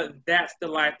 But that's the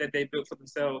life that they built for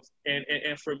themselves. And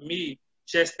for me,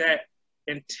 just that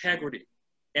integrity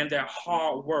and their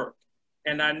hard work.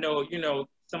 And I know, you know,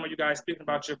 some of you guys speaking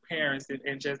about your parents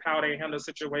and just how they handle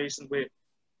situations with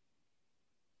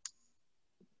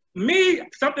me.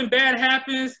 Something bad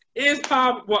happens, is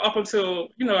probably, well, up until,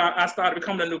 you know, I started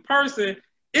becoming a new person,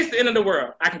 it's the end of the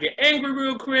world. I can get angry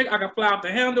real quick. I can fly off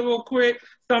the handle real quick.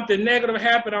 Something negative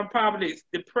happened. I'm probably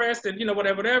depressed and, you know,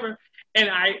 whatever. And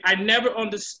I never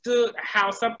understood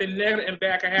how something negative and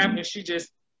bad can happen. And she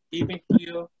just even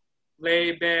keel,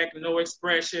 laid back, no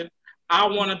expression. I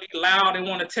want to be loud and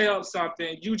want to tell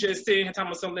something. You just sitting here talking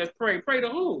about something, let's pray. Pray to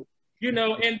who? You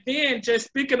know, and then just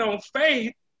speaking on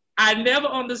faith, I never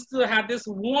understood how this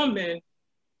woman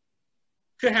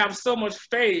could have so much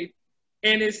faith.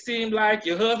 And it seemed like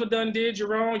your husband done did you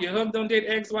wrong, your husband done did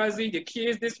X, Y, Z, your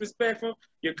kids disrespectful,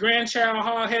 your grandchild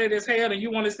hard-headed as hell, and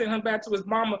you want to send him back to his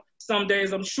mama some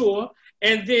days, I'm sure.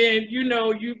 And then, you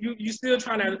know, you still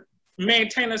trying to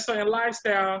maintain a certain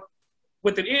lifestyle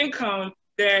with an income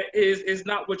that is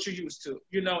not what you're used to,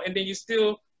 you know, and then you're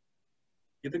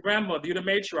the grandmother, you're the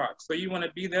matriarch, so you want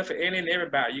to be there for any and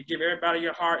everybody. You give everybody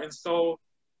your heart and soul,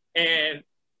 and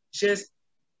just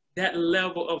that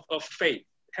level of faith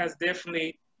has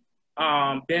definitely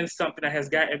been something that has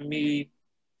gotten me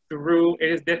through.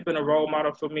 It has definitely been a role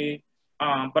model for me.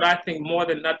 But I think more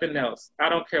than nothing else, I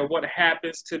don't care what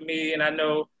happens to me, and I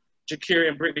know Jokera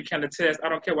and Brittney can attest, I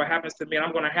don't care what happens to me, and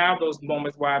I'm going to have those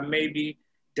moments where I may be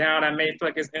down, I may feel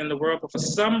like it's in the world, but for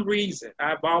some reason,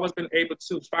 I've always been able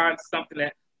to find something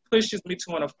that pushes me to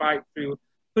want to fight through,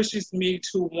 pushes me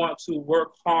to want to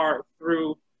work hard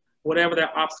through whatever that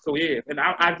obstacle is. And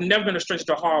I've never been a stranger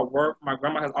to hard work. My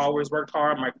grandma has always worked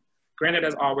hard. My granddad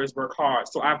has always worked hard.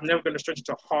 So I've never been a stranger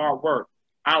to hard work.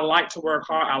 I like to work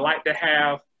hard. I like to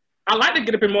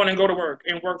get up in the morning and go to work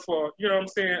and work for, you know what I'm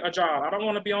saying, a job. I don't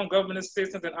want to be on government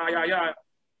assistance and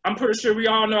I'm pretty sure we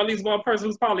all know at least one person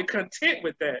who's probably content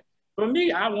with that. But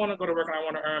me, I want to go to work and I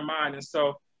want to earn mine. And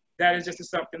so that is just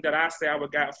something that I say I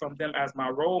would got from them as my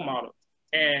role model.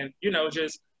 And, you know,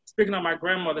 just speaking of my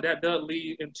grandmother, that does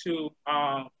lead into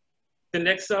the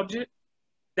next subject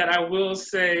that I will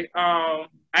say I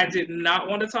did not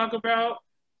want to talk about,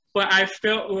 but I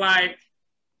felt like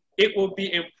it will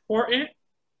be important.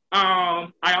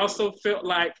 I also felt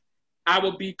like I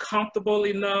would be comfortable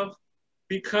enough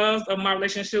because of my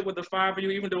relationship with the 5 of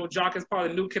you, even though Jacques is probably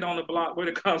the new kid on the block when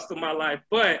it comes to my life.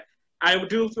 But I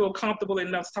do feel comfortable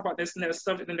enough to talk about this next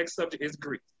subject. The next subject is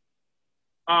grief.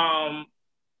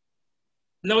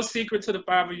 No secret to the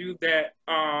 5 of you that,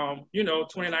 you know,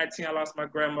 2019, I lost my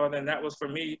grandmother, and that was for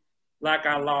me like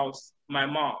I lost my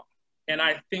mom. And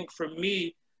I think for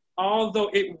me, although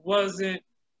it wasn't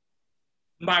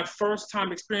my first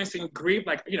time experiencing grief,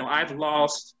 like, you know, I've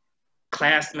lost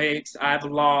classmates, I've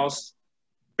lost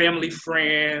family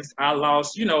friends, I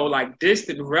lost, you know, like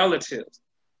distant relatives,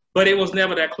 but it was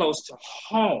never that close to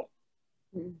home.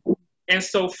 Mm-hmm. And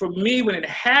so for me, when it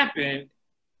happened,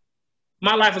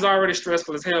 my life was already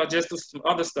stressful as hell, just with some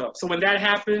other stuff. So when that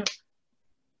happened,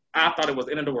 I thought it was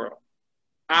the end of the world.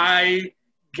 I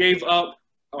gave up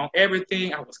on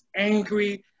everything. I was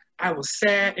angry. I was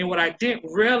sad. And what I didn't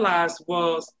realize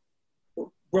was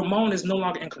Ramon is no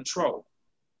longer in control.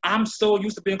 I'm so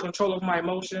used to being in control of my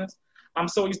emotions. I'm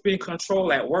so used to being in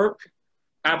control at work.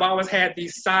 I've always had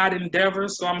these side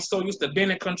endeavors, so I'm so used to being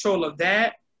in control of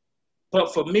that.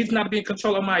 But for me to not be in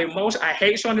control of my emotions, I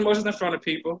hate showing emotions in front of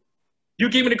people. You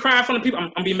give me to cry in front of people,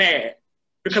 I'm be mad.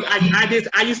 Because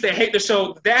I used to hate to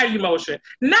show that emotion.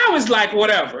 Now it's like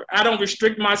whatever. I don't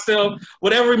restrict myself.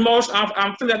 Whatever emotion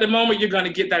I'm feeling at the moment, you're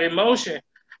gonna get that emotion.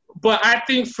 But I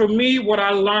think for me, what I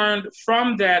learned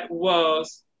from that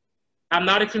was I'm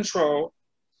not in control.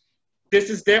 This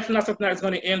is definitely not something that's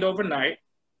gonna end overnight.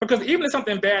 Because even if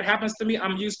something bad happens to me,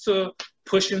 I'm used to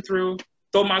pushing through,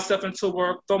 throw myself into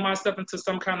work, throw myself into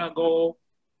some kind of goal,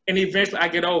 and eventually I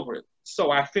get over it.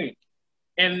 So I think.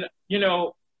 And, you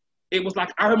know, it was like,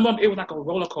 I remember it was like a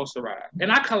roller coaster ride.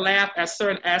 And I can laugh at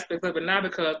certain aspects of it now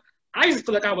because I used to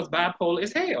feel like I was bipolar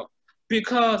as hell.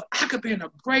 Because I could be in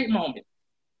a great moment.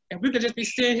 And we could just be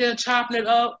sitting here chopping it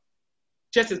up.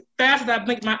 Just as fast as I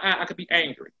blink my eye, I could be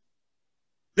angry.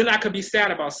 Then I could be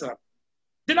sad about something.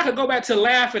 Then I could go back to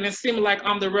laughing and seem like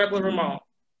I'm the regular Ramon.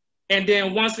 And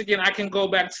then once again, I can go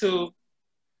back to,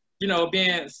 you know,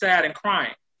 being sad and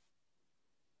crying.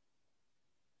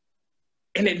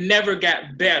 And it never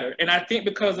got better. And I think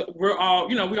because we're all,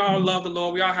 you know, we all love the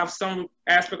Lord. We all have some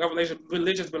aspect of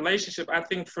religious relationship. I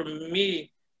think for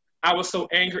me, I was so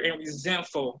angry and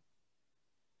resentful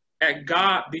at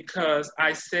God because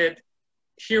I said,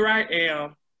 here I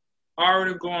am,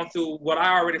 already going through what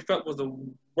I already felt was the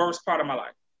worst part of my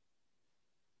life.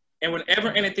 And whenever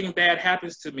anything bad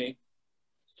happens to me,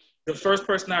 the first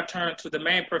person I turn to, the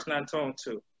main person I turn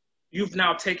to, you've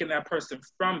now taken that person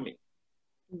from me.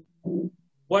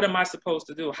 What am I supposed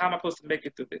to do? How am I supposed to make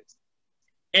it through this?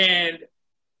 And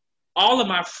all of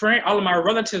my friends, all of my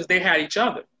relatives, they had each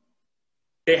other.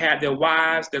 They had their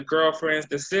wives, their girlfriends,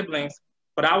 their siblings,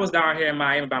 but I was down here in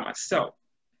Miami by myself.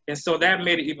 And so that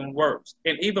made it even worse.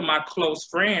 And even my close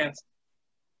friends,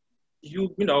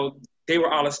 you know, they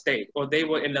were out of state or they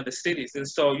were in other cities. And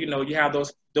so, you know, you have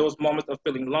those moments of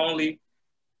feeling lonely.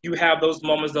 You have those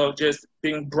moments of just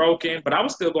being broken, but I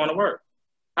was still going to work.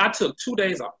 I took 2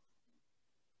 days off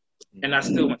and I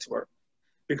still went to work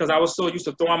because I was so used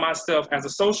to throwing myself as a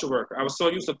social worker. I was so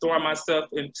used to throwing myself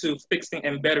into fixing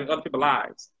and bettering other people's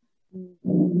lives.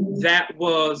 That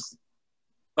was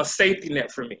a safety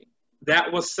net for me.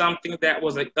 That was something that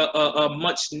was a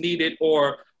much needed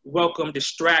or welcome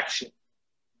distraction.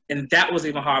 And that was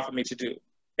even hard for me to do.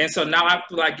 And so now I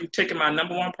feel like you've taken my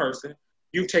number one person,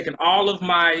 you've taken all of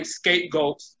my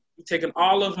scapegoats, you've taken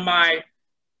all of my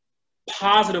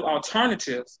positive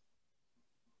alternatives.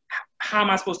 How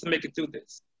am I supposed to make it through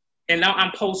this? And now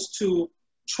I'm supposed to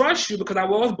trust you because I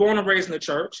was born and raised in the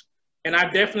church. And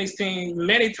I've definitely seen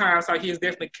many times how he has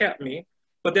definitely kept me,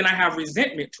 but then I have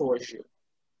resentment towards you.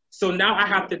 So now I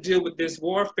have to deal with this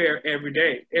warfare every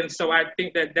day. And so I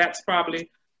think that that's probably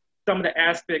some of the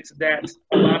aspects that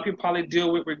a lot of people probably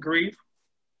deal with grief.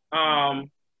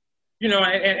 You know,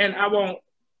 and I won't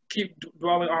keep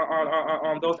dwelling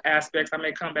on those aspects. I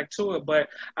may come back to it, but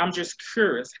I'm just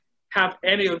curious. Have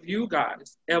any of you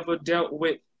guys ever dealt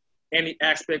with any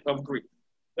aspect of grief?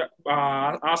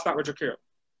 I'll start with Jokera.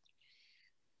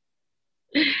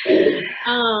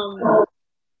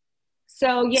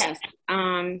 So yes,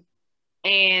 and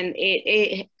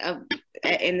it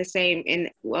in the same,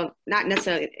 well, not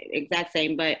necessarily exact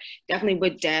same, but definitely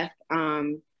with death.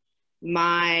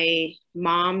 My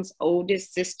mom's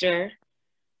oldest sister,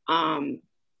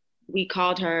 we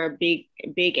called her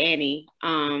Big Annie,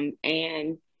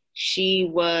 and she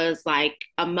was like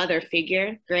a mother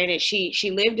figure. Granted,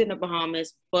 she lived in the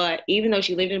Bahamas, but even though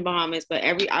she lived in the Bahamas, but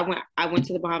I went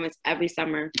to the Bahamas every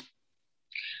summer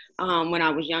when I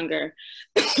was younger.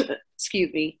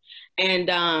 Excuse me.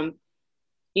 And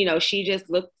you know, she just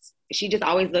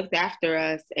always looked after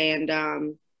us,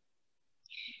 and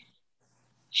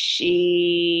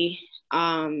she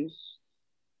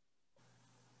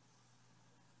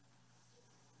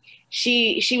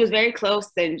was very close,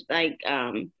 and like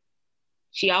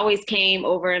she always came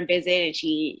over and visited, and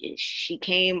she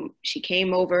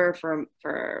came over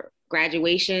for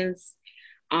graduations,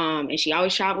 and she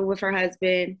always traveled with her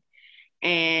husband,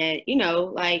 and you know,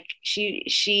 like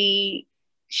she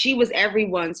was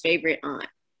everyone's favorite aunt.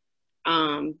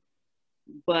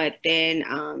 But then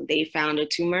they found a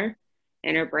tumor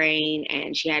in her brain,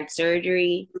 and she had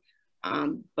surgery,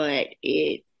 but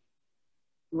it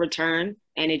returned,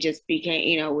 and it just became,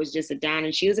 you know, it was just a down.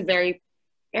 And she was a very,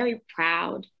 very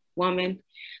proud woman.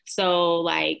 So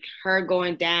like her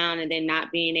going down and then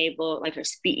not being able, like her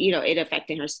speech, you know, it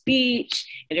affected her speech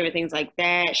and different things like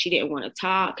that. She didn't want to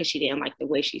talk because she didn't like the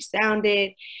way she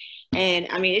sounded. And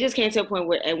I mean, it just came to a point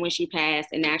where, and when she passed,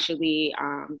 and actually,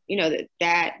 you know,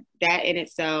 that in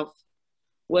itself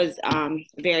was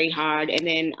very hard. And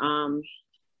then,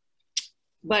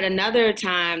 but another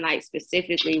time, like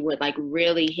specifically, would like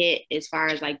really hit as far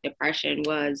as like depression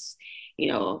was,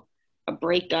 you know, a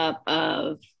breakup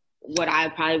of what I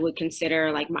probably would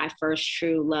consider like my first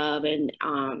true love, and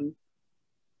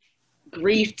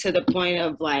grief to the point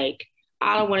of like,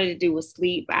 all I wanted to do was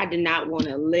sleep. I did not want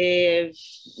to live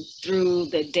through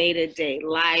the day-to-day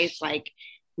life. Like,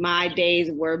 my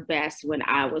days were best when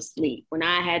I was asleep. When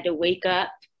I had to wake up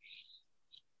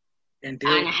and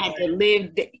I had to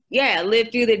live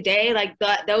through the day. Like,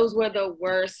 those were the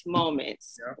worst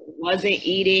moments. Yeah. Wasn't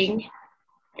eating.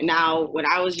 Now, when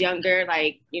I was younger,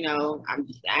 like, you know,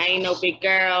 I ain't no big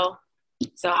girl.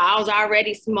 So I was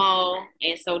already small.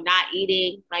 And so not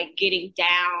eating, like getting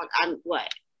down,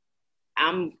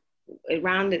 I'm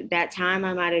around that time,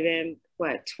 I might have been,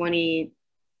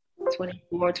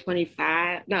 24,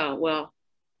 25? No, well,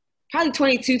 probably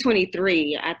 22,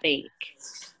 23, I think.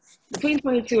 Between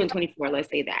 22 and 24, let's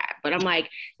say that. But I'm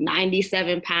like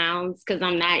 97 pounds because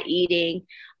I'm not eating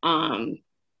and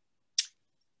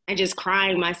just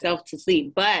crying myself to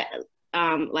sleep. But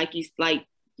like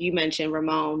you mentioned,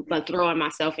 Ramon, but throwing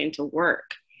myself into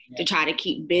work to try to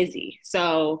keep busy.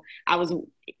 So I was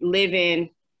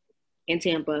living in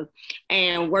Tampa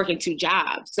and working 2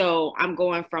 jobs. So I'm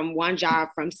going from one job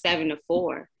from 7 to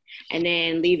 4, and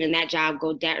then leaving that job,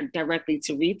 go directly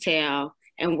to retail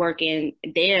and working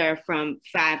there from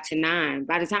 5 to 9.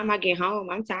 By the time I get home,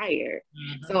 I'm tired.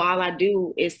 Mm-hmm. So all I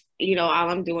do is, you know, all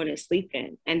I'm doing is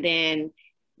sleeping and then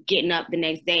getting up the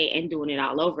next day and doing it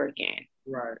all over again.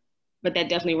 Right. But that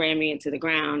definitely ran me into the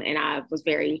ground. And I was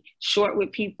very short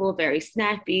with people, very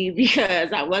snappy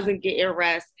because I wasn't getting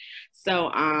rest.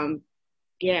 So,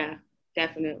 yeah,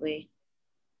 definitely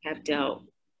have dealt.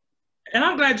 And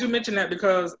I'm glad you mentioned that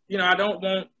because, you know, I don't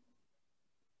want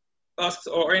us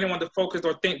or anyone to focus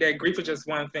or think that grief is just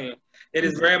one thing. It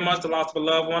is very much the loss of a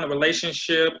loved one, a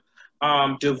relationship,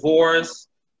 divorce.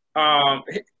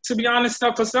 To be honest,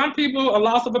 for some people, a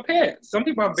loss of a pet. Some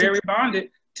people are very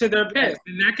bonded to their pets,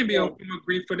 and that can be a form of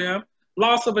grief for them.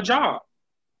 Loss of a job.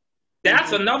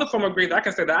 That's another form of grief I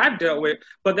can say that I've dealt with,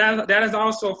 but that is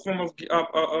also a form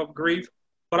of grief,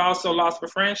 but also loss of a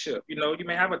friendship. You know, you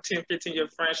may have a 10, 15-year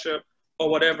friendship or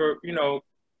whatever, you know,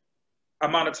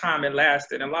 amount of time it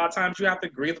lasted. And a lot of times you have to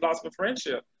grieve the loss of a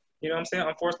friendship. You know what I'm saying?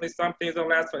 Unfortunately, some things don't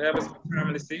last forever, time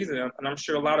in the season. And I'm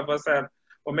sure a lot of us have,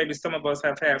 or maybe some of us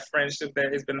have had friendships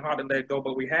that it's been hard to let go,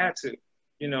 but we had to.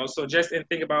 You know, so just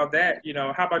think about that. You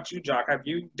know, how about you, Jacques? Have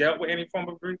you dealt with any form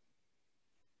of grief?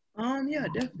 Yeah,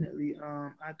 definitely.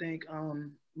 I think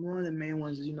one of the main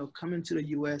ones is, you know, coming to the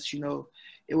U.S., you know,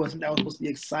 it wasn't that was supposed to be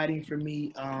exciting for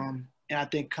me. And I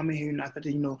think coming here, I think,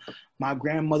 you know, my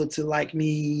grandmother to like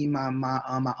me, my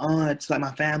aunt to like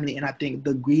my family, and I think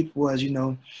the grief was, you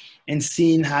know, and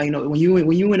seeing how, you know, when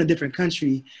you in a different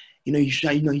country, you know,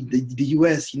 the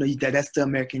U.S., you know, that's the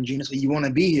American dream. So you want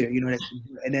to be here, you know.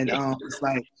 And then it's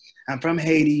like, I'm from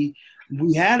Haiti.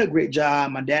 We had a great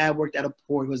job. My dad worked at a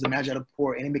port. He was a manager at a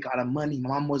port, and he made a lot of money.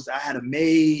 My mom I had a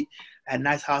maid, I had a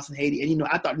nice house in Haiti. And, you know,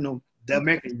 I thought, you know, the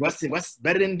American, what's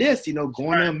better than this? You know,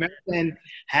 going to America and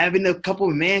having a couple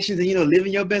of mansions and, you know,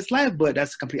 living your best life. But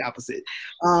that's the complete opposite.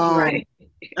 Right.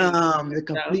 The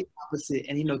complete opposite.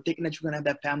 And, you know, thinking that you're going to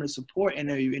have that family support and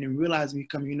then realizing you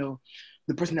come, you know,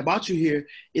 the person that brought you here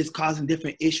is causing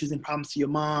different issues and problems to your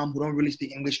mom who don't really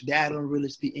speak English, your dad don't really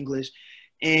speak English.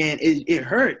 And it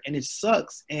hurt and it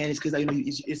sucks. And it's because, you know,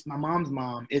 it's my mom's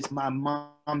mom. It's my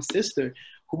mom's sister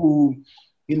who,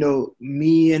 you know,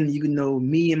 me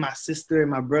and my sister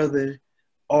and my brother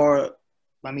are,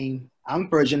 I mean, I'm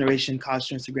first generation college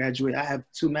students to graduate. I have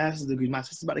 2 master's degrees. My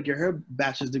sister's about to get her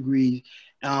bachelor's degree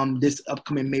this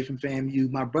upcoming May from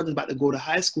FAMU. My brother's about to go to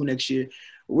high school next year.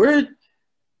 We're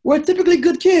typically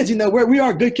good kids, you know. We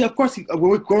are good kids. Of course, when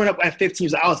we're growing up at 15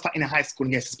 years old, I was fighting in high school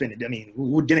and get suspended. I mean,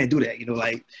 we didn't do that, you know.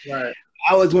 Like, right.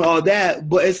 I was doing all that,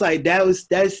 but it's like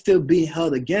that's still being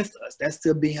held against us. That's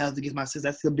still being held against my sister.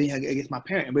 That's still being held against my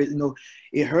parent. But, you know,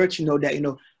 it hurts, you know, that, you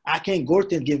know, I can't go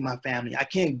to give my family. I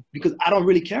can't because I don't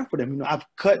really care for them. You know, I've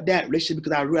cut that relationship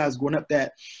because I realized growing up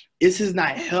that this is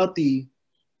not healthy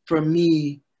for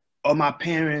me or my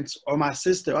parents or my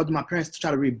sister or my parents to try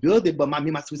to rebuild it. But me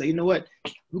and my sister say, you know what,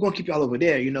 we're going to keep y'all over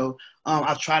there. You know,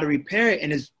 I've tried to repair it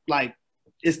and it's like,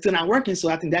 it's still not working.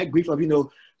 So I think that grief of, you know,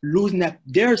 losing that,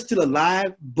 they're still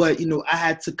alive, but, you know, I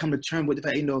had to come to terms with the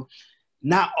fact, you know,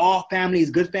 not all family is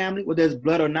good family, whether there's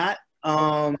blood or not.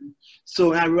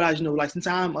 So I realized, you know, like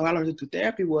sometimes what I learned through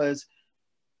therapy was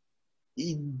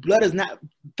family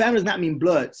does not mean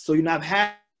blood. So, you know, I've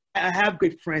had I have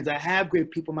great friends. I have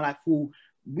great people in my life who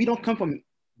we don't come from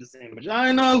the same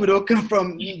vagina. We don't come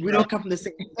from the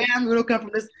same family. We don't come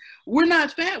from this. We're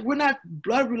not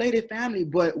blood related family,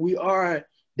 but we are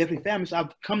definitely family. So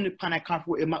I've come to find that comfort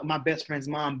with my best friend's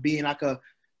mom being like a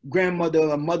grandmother,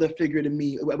 a mother figure to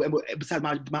me, besides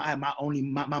my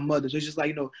mother. So it's just like,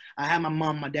 you know, I have my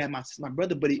mom, my dad, my sister, my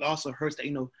brother, but it also hurts that,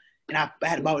 you know, and I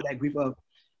had about that grief of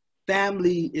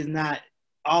family is not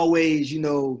always, you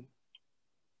know,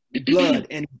 blood.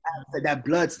 And that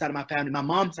blood side of my family, my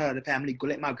mom's side of the family, go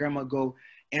let my grandma go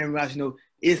and realize, you know,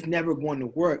 it's never going to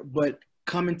work, but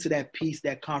coming to that peace,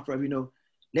 that comfort of, you know,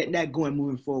 letting that go and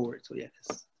moving forward. So yes.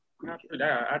 I'm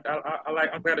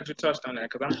glad that you touched on that,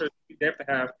 because I'm sure we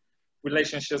definitely have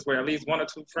relationships where at least one or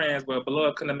two friends where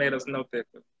blood couldn't have made us no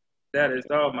thicker. That is,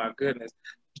 oh my goodness.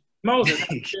 Moses,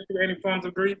 have you been through any forms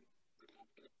of grief?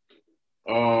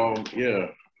 Yeah.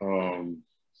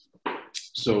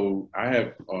 So I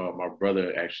have my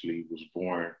brother actually was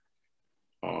born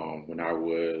when I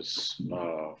was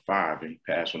 5, and he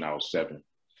passed when I was 7.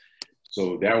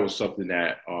 So that was something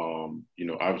that, you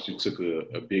know, obviously took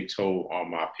a big toll on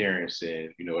my parents. And,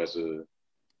 you know, as a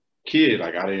kid,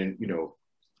 like I didn't, you know,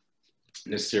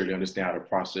 necessarily understand how to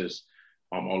process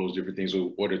all those different things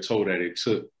or the toll that it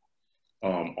took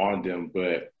on them.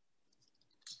 But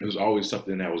it was always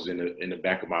something that was in the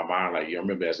back of my mind. Like, I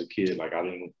remember as a kid, like I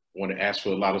didn't want to ask for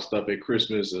a lot of stuff at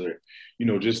Christmas or, you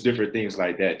know, just different things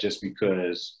like that, just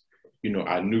because, you know,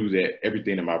 I knew that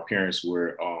everything that my parents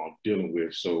were dealing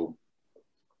with. So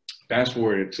fast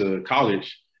forward to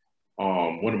college,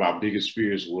 one of my biggest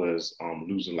fears was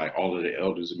losing like all of the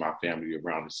elders in my family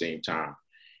around the same time.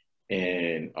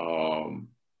 And,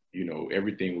 you know,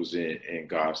 everything was in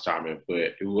God's timing, but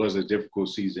it was a difficult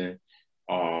season.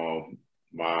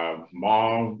 My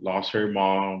mom lost her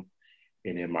mom,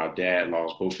 and then my dad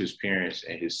lost both his parents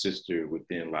and his sister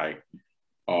within like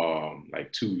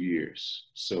 2 years.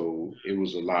 So it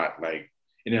was a lot. Like,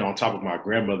 and then on top of my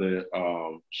grandmother,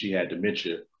 she had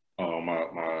dementia.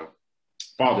 My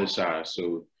father's side.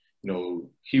 So, you know,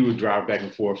 he would drive back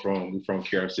and forth from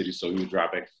Carroll City. So he would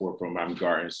drive back and forth from Miami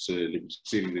Gardens to Liberty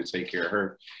City to take care of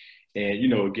her. And, you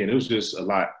know, again, it was just a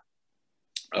lot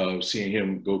of seeing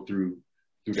him go through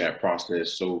that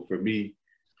process. So for me,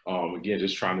 again,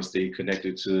 just trying to stay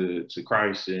connected to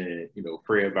Christ and, you know,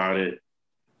 pray about it,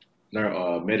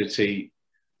 meditate,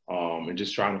 and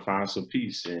just trying to find some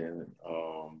peace and,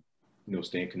 you know,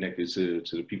 staying connected to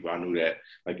the people I knew that,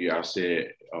 like y'all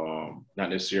said, not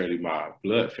necessarily my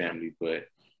blood family, but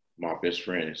my best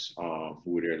friends who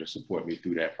were there to support me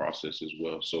through that process as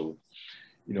well. So,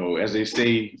 you know, as they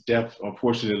say, death,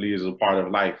 unfortunately, is a part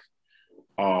of life,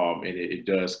 and it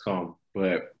does come.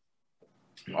 But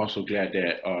I'm also glad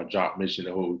that Jacques mentioned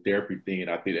the whole therapy thing, and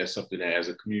I think that's something that as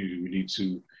a community we need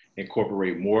to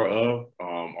incorporate more of.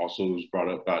 Also, it was brought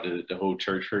up about the whole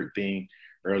church hurt thing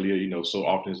earlier. You know, so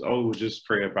often it's, oh, just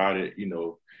pray about it. You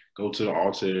know, go to the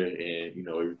altar, and you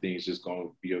know everything's just going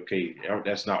to be okay.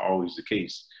 That's not always the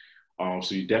case.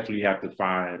 So you definitely have to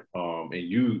find and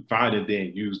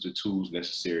then use the tools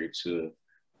necessary to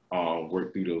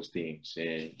work through those things.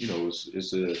 And you know,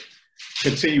 it's a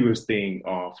continuous thing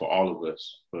for all of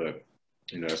us. But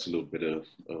you know, that's a little bit of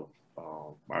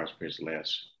my experience the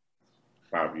last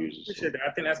 5 years or so.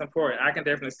 I think that's important. I can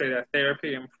definitely say that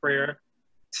therapy and prayer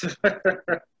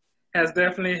has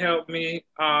definitely helped me.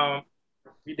 I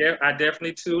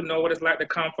definitely too know what it's like to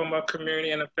come from a community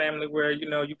and a family where, you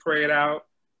know, you pray it out.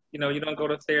 You know, you don't go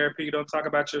to therapy, you don't talk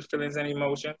about your feelings and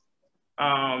emotions.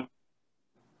 But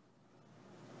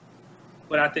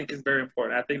I think it's very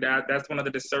important. I think that's one of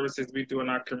the disservices we do in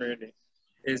our community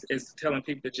is telling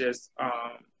people to just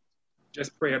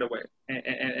pray it away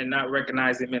and not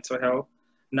recognizing mental health,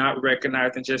 not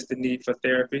recognizing just the need for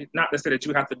therapy. Not to say that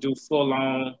you have to do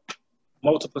full-on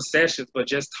multiple sessions, but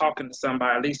just talking to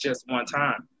somebody at least just one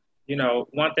time. You know,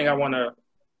 one thing I want to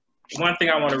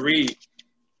read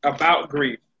about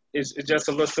grief is just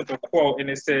a little simple quote, and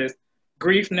it says,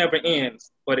 "Grief never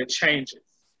ends, but it changes.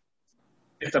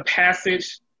 It's a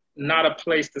passage, not a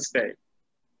place to stay.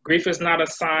 Grief is not a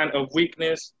sign of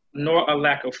weakness, nor a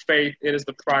lack of faith. It is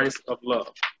the price of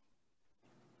love."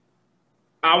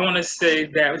 I want to say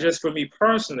that just for me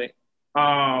personally,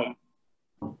 from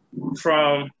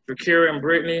Jokera and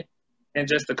Brittney, and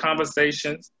just the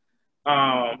conversations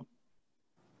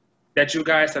that you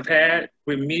guys have had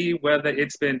with me, whether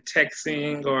it's been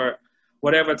texting or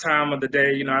whatever time of the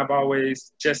day, you know, I've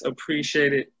always just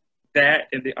appreciated that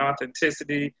and the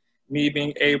authenticity, me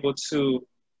being able to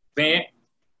vent,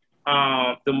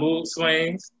 the mood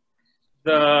swings,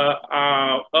 the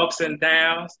ups and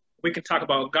downs. We can talk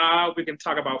about God, we can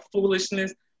talk about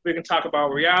foolishness, We can talk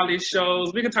about reality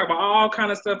shows. We can talk about all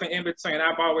kind of stuff in between.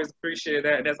 I've always appreciated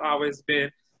that. That's always been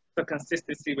the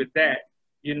consistency with that.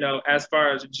 You know, as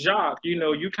far as Jacques, you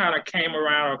know, you kind of came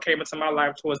around or came into my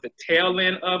life towards the tail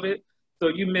end of it. So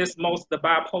you missed most of the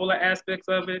bipolar aspects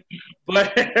of it.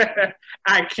 But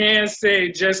I can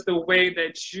say just the way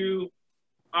that you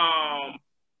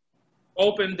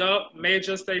opened up, made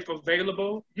yourself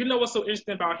available. You know what's so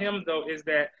interesting about him, though, is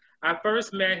that I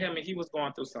first met him and he was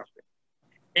going through something.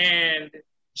 And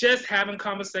just having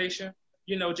conversation,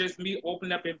 you know, just me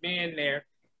opening up and being there,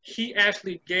 he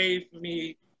actually gave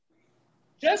me,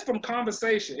 just from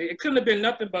conversation, it couldn't have been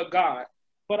nothing but God.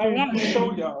 But I want to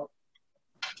show y'all.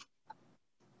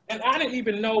 And I didn't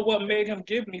even know what made him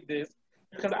give me this,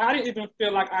 because I didn't even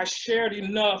feel like I shared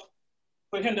enough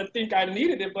for him to think I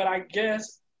needed it, but I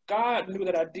guess God knew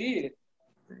that I did.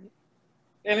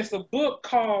 And it's a book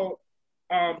called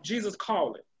Jesus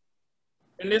Calling.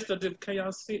 And it's can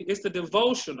y'all see? It's the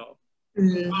devotional.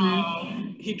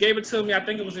 Mm-hmm. He gave it to me, I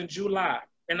think it was in July.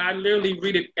 And I literally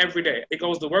read it every day. It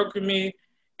goes to work with me.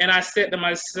 And I said to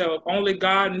myself, only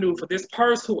God knew for this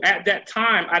person who at that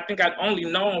time, I think I'd only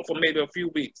known for maybe a few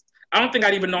weeks. I don't think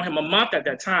I'd even known him a month at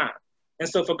that time. And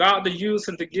so for God to use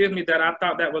him to give me that, I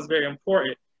thought that was very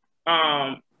important.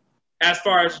 As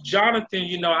far as Jonathan,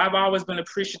 you know, I've always been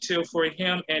appreciative for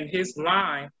him and his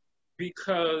line,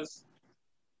 because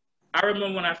I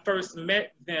remember when I first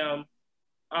met them,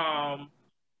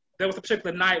 there was a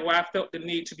particular night where I felt the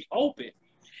need to be open.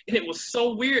 And it was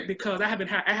so weird because I had been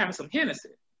having some Hennessy.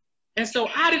 And so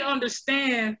I didn't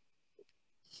understand.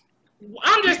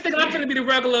 I'm just thinking I'm going to be the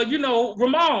regular, you know,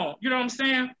 Ramon, you know what I'm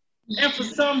saying? And for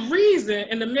some reason,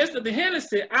 in the midst of the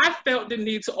Hennessy, I felt the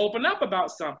need to open up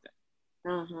about something.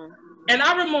 And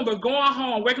I remember going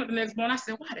home, waking up the next morning, I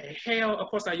said, why the hell, of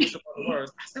course I used some other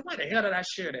words. I said, why the hell did I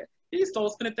share that? These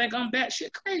folks gonna think I'm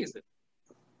batshit crazy.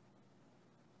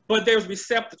 But they was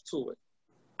receptive to it.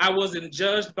 I wasn't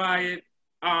judged by it.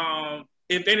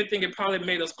 If anything, it probably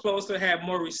made us closer, had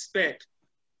more respect.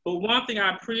 But one thing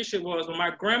I appreciate was when my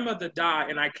grandmother died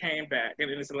and I came back, and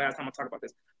this is the last time I talk about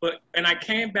this, and I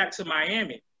came back to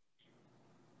Miami,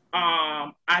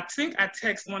 I think I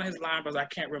texted one of his line brothers, I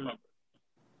can't remember.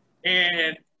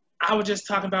 And I was just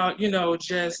talking about, you know,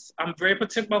 I'm very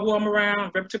particular about who I'm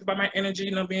around, very particular about my energy,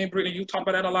 you know, being Brittney, you talk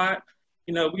about that a lot.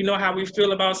 You know, we know how we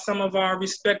feel about some of our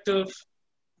respective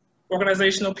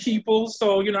organizational people.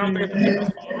 So, you know, I'm very particular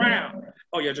about who I'm around.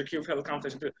 Oh yeah, Jokera had a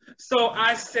conversation too. So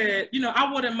I said, you know,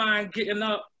 I wouldn't mind getting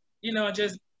up, you know, and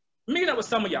just meeting up with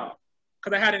some of y'all,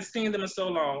 because I hadn't seen them in so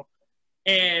long.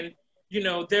 And, you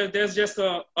know, there's just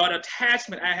an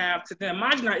attachment I have to them.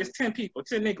 Mind you now, it's 10 people,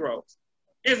 10 Negroes.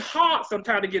 It's hard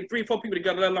sometimes to get 3, 4 people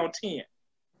together, let alone 10.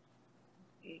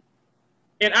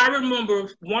 And I remember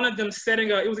one of them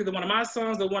setting up, it was either one of my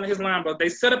sons or one of his line brothers, they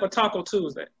set up a Taco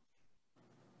Tuesday.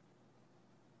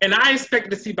 And I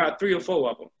expected to see about 3 or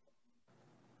 4 of them.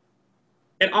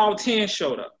 And all 10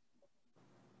 showed up.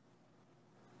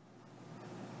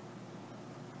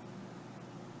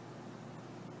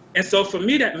 And so for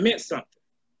me, that meant something.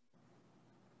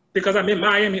 Because I'm in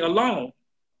Miami alone,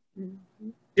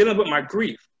 dealing with my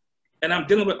grief. And I'm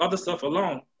dealing with other stuff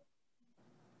alone.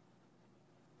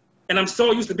 And I'm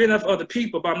so used to being there for other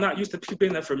people, but I'm not used to people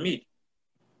being there for me.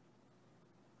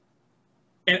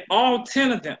 And all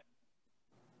 10 of them,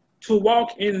 to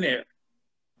walk in there,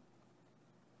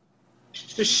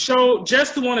 to show,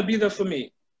 just to want to be there for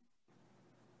me,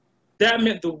 that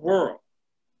meant the world.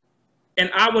 And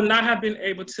I would not have been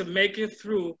able to make it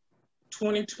through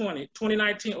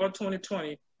 2019 or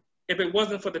 2020 if it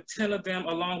wasn't for the 10 of them,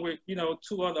 along with, you know,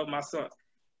 2 other of my sons.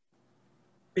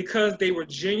 Because they were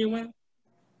genuine,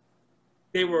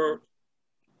 they were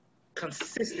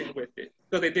consistent with it.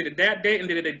 So they did it that day and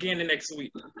did it again the next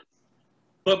week.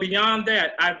 But beyond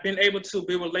that, I've been able to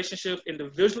build relationships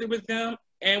individually with them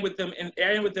and with them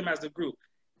as a group.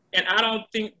 And I don't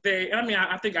think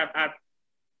I think I've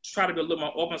tried to be a little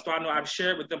more open, so I know I've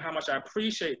shared with them how much I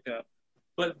appreciate them.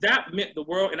 But that meant the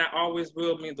world, and I always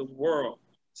will mean the world,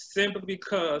 simply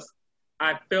because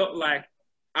I felt like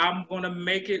I'm gonna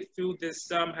make it through this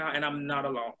somehow, and I'm not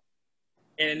alone.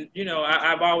 And you know,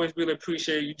 I've always really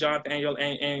appreciated you, Jonathan,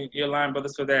 and your line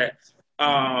brothers for that.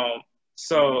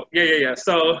 So yeah.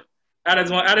 So I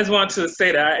just want to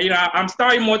say that, you know, I'm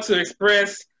starting more to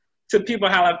express to people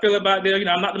how I feel about them. You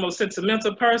know, I'm not the most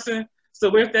sentimental person. So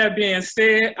with that being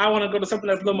said, I want to go to something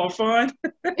that's a little more fun.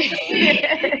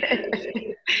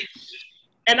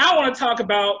 And I want to talk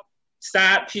about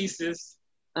side pieces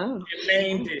and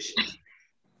main dishes.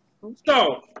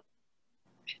 So,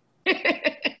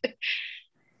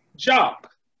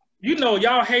 Jacques, you know,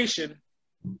 y'all Haitian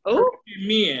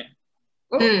men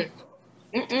Mm.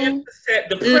 Is to set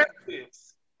the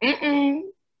precedence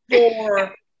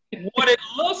for what it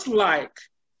looks like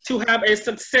to have a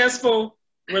successful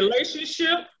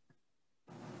relationship,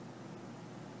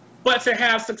 but to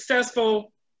have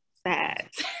successful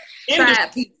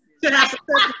industries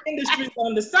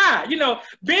on the side. You know,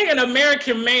 being an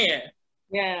American man,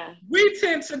 we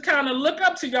tend to kind of look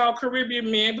up to y'all Caribbean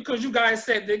men because you guys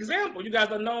set the example. You guys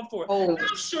are known for it. Oh.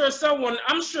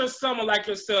 I'm sure someone like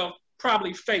yourself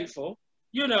probably faithful,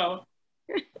 you know.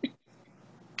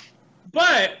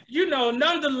 But, you know,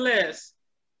 nonetheless,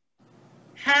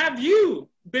 have you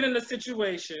been in a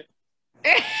situation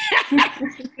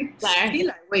He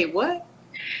like, wait, what?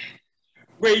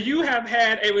 where you have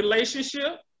had a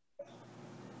relationship,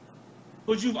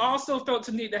 but you've also felt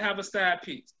the need to have a side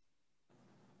piece?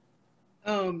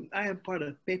 I am part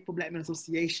of Faithful Black Men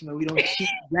Association, where we don't cheat.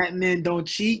 Black men don't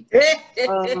cheat.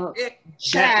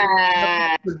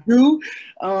 Do.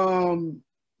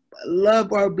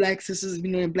 Love our Black sisters, you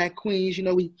know, and Black queens. You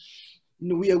know, we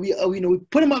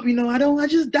put them up. You know, I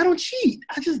don't cheat.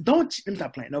 I just don't cheat. I'm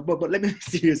not playing. No, but let me be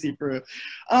serious here, for real.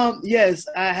 Yes,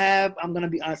 I have. I'm gonna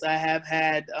be honest. I have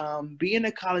had being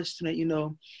a college student. You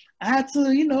know, I had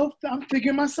to, you know, I'm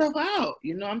figuring myself out.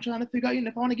 You know, I'm trying to figure out, you know,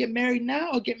 if I want to get married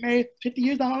now or get married 50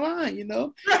 years down the line, you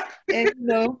know. And, you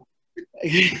know,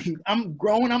 I'm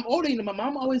growing, I'm older. You know, my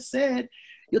mom always said,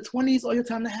 your 20s are your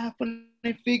time to have fun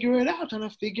and figure it out, trying to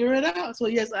figure it out. So,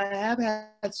 yes, I have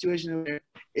had situations where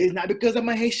it's not because I'm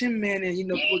a Haitian man and, you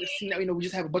know, people just, you know, we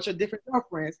just have a bunch of different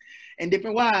girlfriends and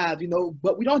different wives, you know,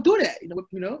 but we don't do that, you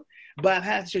know. But I've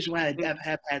had situations where I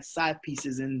have had side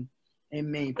pieces and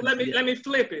main. Let me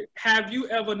flip it. Have you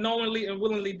ever knowingly and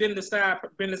willingly been the side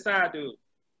dude?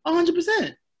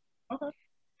 100%. Okay.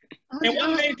 And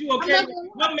what made you okay?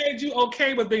 What made you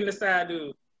okay with being the side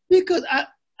dude? Because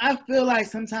I feel like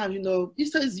sometimes, you know, you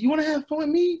want to have fun with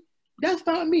me? That's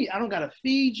fine with me. I don't gotta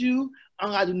feed you. I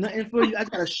don't gotta do nothing for you. I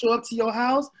just gotta show up to your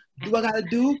house, do what I gotta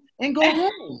do, and go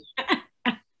home.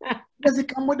 It doesn't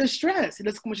come with the stress. It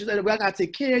doesn't come with the stress. I gotta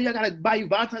take care of you. I gotta buy you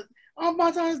Valentine's. On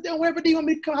Valentine's Day, wherever day you want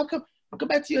me to come, I'll come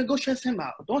back to you and go stress him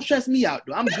out. Don't stress me out,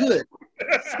 though. I'm good.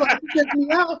 So if you stress me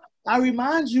out, I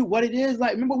remind you what it is.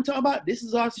 Like, remember what we talked about? This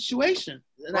is our situation.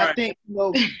 And I think, you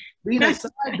know, being a side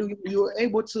dude, you're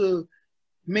able to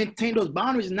maintain those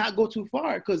boundaries and not go too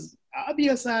far. Because I'll be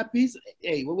a side piece.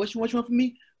 Hey, what you want from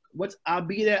me? I'll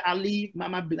be there. I'll leave. I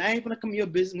ain't gonna come to your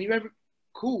business. When you're ever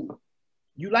cool,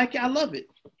 you like it. I love it.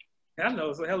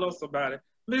 Hello, somebody.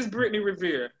 Miss Brittney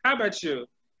Revere. How about you?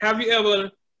 Have you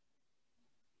ever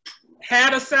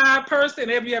had a side person?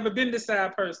 Have you ever been the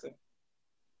side person?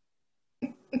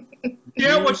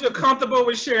 Share what you're comfortable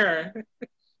with sharing.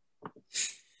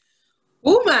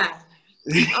 Oh my.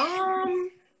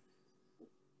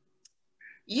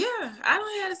 Yeah, I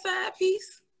don't have a side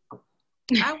piece.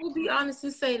 I will be honest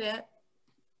and say that.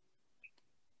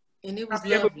 And it was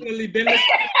lovely.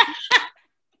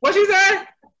 What you say?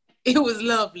 It was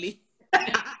lovely.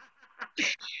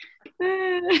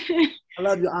 I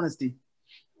love your honesty.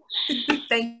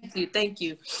 Thank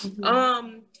you.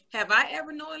 Have I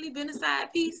ever knowingly been a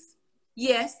side piece?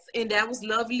 Yes, and that was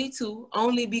lovely too,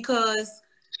 only because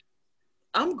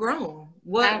I'm grown.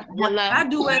 What I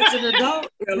do as an adult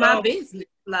is my business.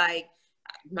 Like,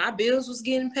 my bills was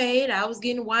getting paid. I was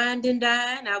getting wined and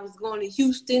dined. I was going to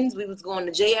Houston's. We was going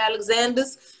to J.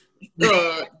 Alexander's,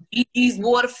 East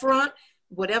Waterfront,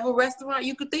 whatever restaurant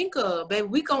you could think of. Baby,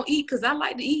 we gonna eat because I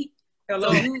like to eat.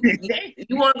 Hello. So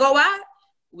you want to go out?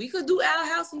 We could do Our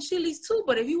House and Chili's too,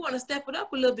 but if you want to step it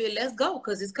up a little bit, let's go,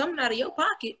 because it's coming out of your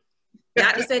pocket.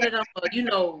 Not to say that I'm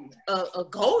a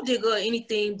gold digger or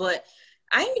anything, but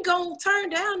I ain't gonna turn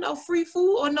down no free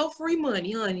food or no free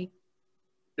money, honey.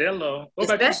 Hello.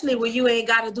 Especially when you ain't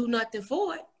got to do nothing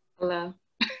for it. Hello.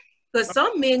 Because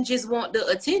some men just want the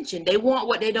attention. They want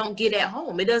what they don't get at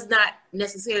home. It does not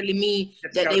necessarily mean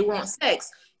that they want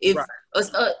sex. And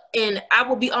I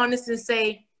will be honest and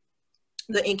say,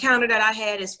 the encounter that I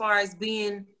had as far as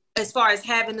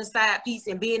having a side piece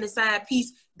and being a side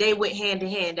piece, they went hand in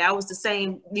hand. I was the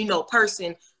same,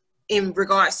 person in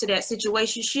regards to that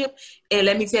situationship. And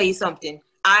let me tell you something.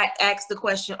 I ask the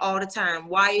question all the time,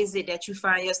 why is it that you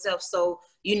find yourself so,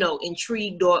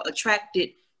 intrigued or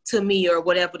attracted to me or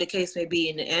whatever the case may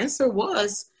be? And the answer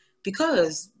was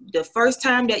because the first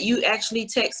time that you actually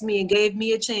texted me and gave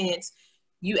me a chance,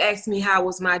 you asked me, how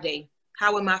was my day?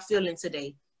 How am I feeling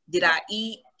today? Did I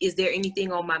eat? Is there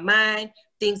anything on my mind?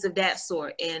 Things of that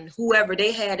sort. And whoever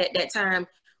they had at that time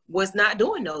was not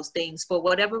doing those things for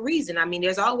whatever reason. I mean,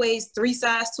 there's always 3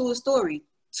 sides to a story,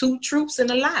 2 truths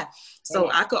and a lie. So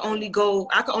I could only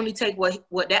take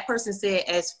what that person said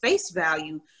as face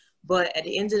value. But at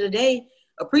the end of the day,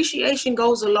 appreciation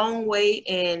goes a long way,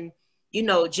 and, you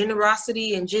know,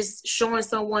 generosity and just showing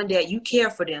someone that you care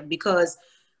for them, because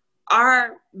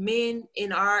our men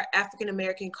in our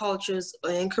African-American cultures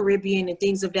and Caribbean and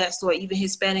things of that sort, even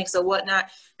Hispanics or whatnot,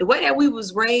 the way that we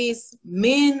was raised,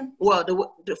 men, well,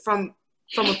 from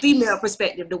a female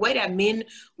perspective, the way that men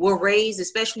were raised,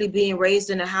 especially being raised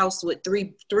in a house with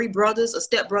three brothers, a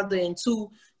stepbrother and two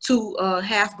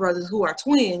half brothers who are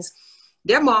twins,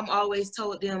 their mom always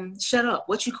told them, shut up,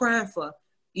 what you crying for?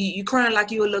 You crying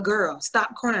like you a little girl,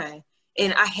 stop crying.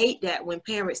 And I hate that when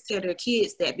parents tell their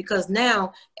kids that, because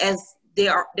now as they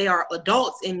are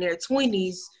adults in their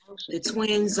 20s, the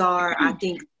twins are, I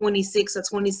think, 26 or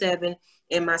 27,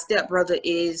 and my stepbrother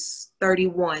is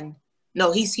 31.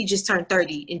 No, he just turned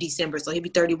 30 in December, so he'll be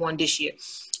 31 this year.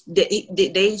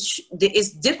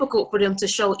 It's difficult for them to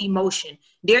show emotion.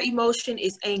 Their emotion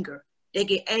is anger. They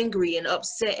get angry and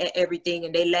upset at everything,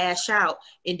 and they lash out.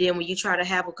 And then when you try to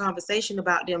have a conversation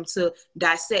about them to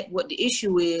dissect what the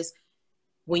issue is,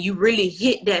 when you really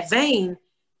hit that vein,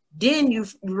 then you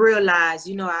realize,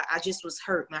 you know, I just was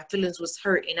hurt. My feelings was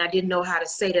hurt, and I didn't know how to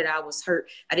say that I was hurt.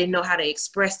 I didn't know how to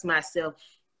express myself.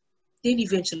 Then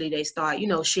eventually they start, you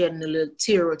know, shedding a little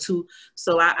tear or two.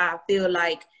 So I feel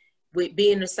like with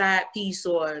being a side piece,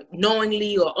 or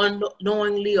knowingly or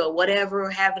unknowingly or whatever,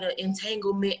 having an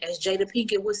entanglement, as Jada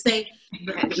Pinkett would say,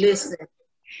 listen,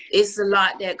 it's a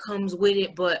lot that comes with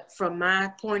it. But from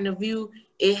my point of view,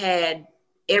 it had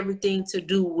everything to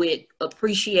do with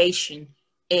appreciation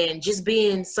and just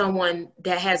being someone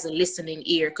that has a listening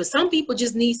ear. Because some people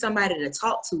just need somebody to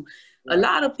talk to. A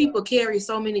lot of people carry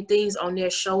so many things on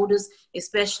their shoulders,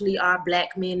 especially our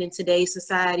Black men in today's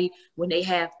society, when they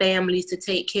have families to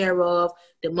take care of,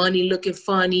 the money looking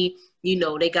funny, you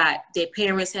know, their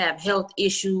parents have health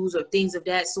issues or things of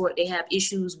that sort. They have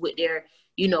issues with their,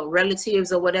 you know,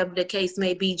 relatives or whatever the case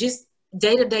may be, just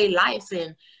day-to-day life.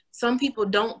 And some people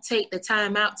don't take the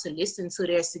time out to listen to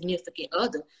their significant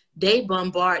other. They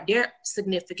bombard their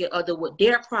significant other with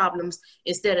their problems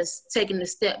instead of taking a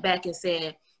step back and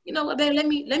saying, you know what, babe, let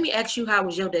me ask you, how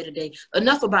was your day today?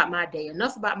 Enough about my day,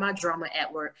 enough about my drama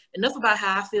at work, enough about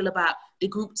how I feel about the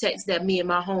group text that me and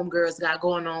my homegirls got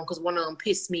going on because one of them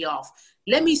pissed me off.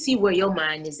 Let me see where your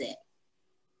mind is at.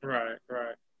 Right.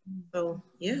 So,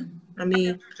 yeah, I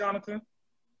mean. Jonathan?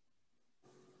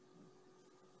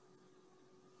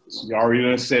 So you already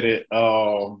done said it.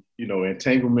 You know,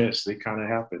 entanglements, they kind of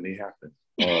happen. They happen.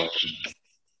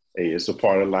 Hey, it's a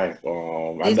part of life.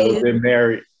 I never been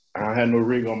married. I had no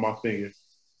ring on my finger.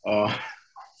 But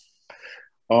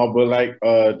like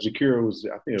Jokera was,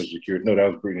 I think it was Jokera. No, that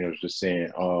was Brittney. I was just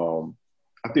saying.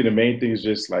 I think the main thing is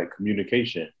just like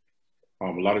communication. A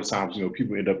lot of times, you know,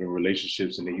 people end up in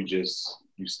relationships and then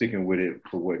you sticking with it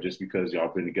for what, just because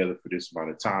y'all been together for this amount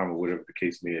of time or whatever the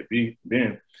case may have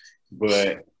been.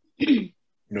 But you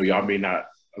know, y'all may not.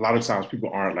 A lot of times, people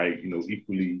aren't like, you know,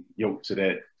 equally yoked to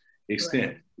that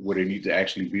extent where they need to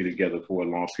actually be together for a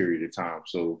long period of time.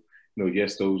 So, you know,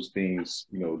 yes, those things,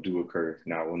 you know, do occur.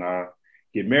 Now, when I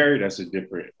get married, that's a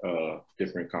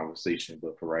different conversation.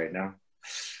 But for right now,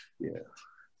 yeah.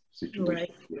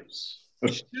 Right. Yes.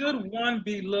 Should one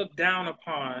be looked down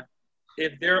upon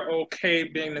if they're okay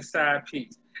being the side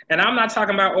piece? And I'm not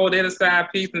talking about, oh, they're the side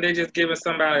piece and they're just giving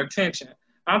somebody attention.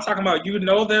 I'm talking about, you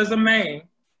know, there's a man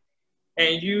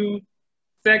and you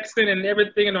sexing and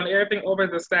everything and on everything over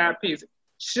as a side piece.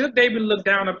 Should they be looked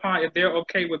down upon if they're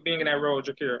okay with being in that role,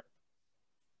 Jokera?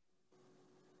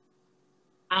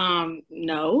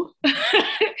 No.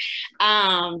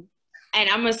 And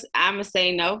I'm gonna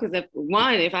say no, because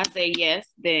if I say yes,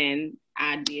 then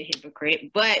I'd be a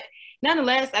hypocrite. But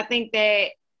nonetheless, I think that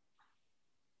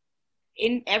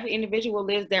every individual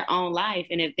lives their own life,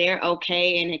 and if they're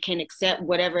okay and it can accept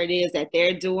whatever it is that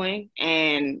they're doing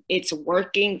and it's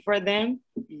working for them,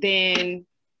 then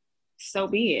so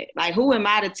be it. Like, who am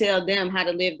I to tell them how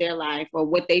to live their life or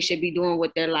what they should be doing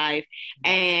with their life?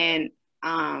 And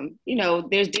you know,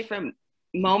 there's different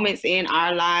moments in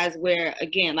our lives where,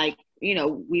 again, like, you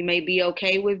know, we may be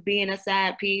okay with being a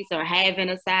side piece or having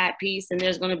a side piece, and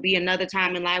there's going to be another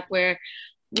time in life where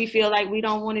we feel like we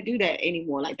don't want to do that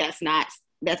anymore. Like, that's not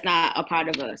a part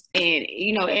of us. And,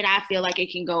 you know, and I feel like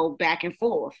it can go back and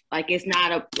forth. Like, it's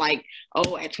not like,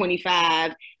 oh, at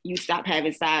 25, you stop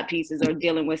having side pieces or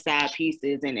dealing with side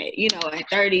pieces. And, you know, at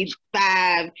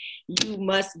 35, you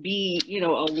must be, you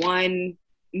know, a one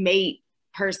mate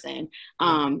person.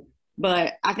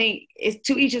 But I think it's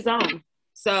to each his own.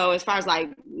 So as far as like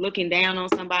looking down on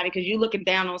somebody, because you're looking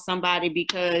down on somebody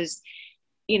because,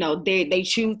 you know, they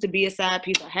choose to be a side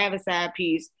piece or have a side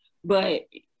piece, but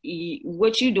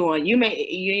what you doing? You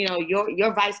know,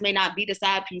 your vice may not be the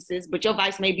side pieces, but your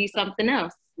vice may be something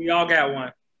else. We all got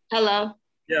one. Hello.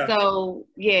 Yeah. So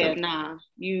yeah, nah,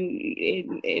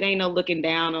 it ain't no looking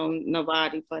down on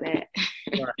nobody for that.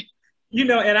 Right. You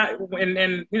know,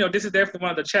 and you know, this is definitely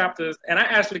one of the chapters, and I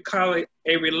actually call it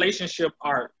a relationship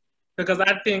art, because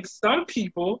I think some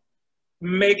people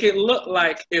make it look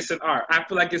like it's an art. I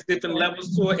feel like it's different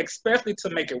levels to it, especially to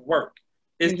make it work.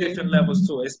 It's different levels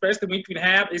to it, especially when you can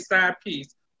have a side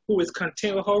piece who is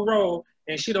content with her role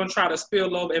and she don't try to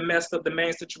spill over and mess up the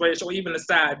main situation or even the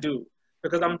side dude.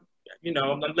 Because I'm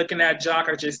looking at Jacques,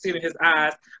 I just see it in his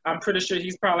eyes. I'm pretty sure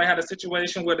he's probably had a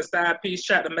situation where the side piece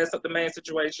tried to mess up the main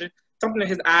situation. Something in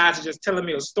his eyes is just telling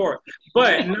me a story.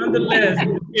 But nonetheless,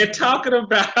 in talking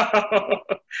about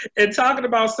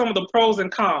some of the pros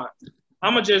and cons,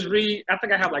 I'm gonna just read. I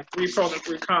think I have like 3 pros and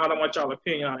 3 cons. I want y'all's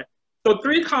opinion on it. So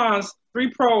 3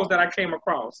 pros that I came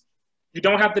across. You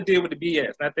don't have to deal with the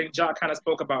BS. And I think Jacques kind of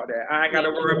spoke about that. I ain't got to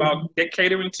worry about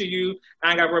catering to you. I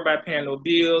ain't got to worry about paying no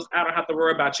bills. I don't have to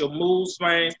worry about your mood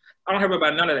swings. I don't have to worry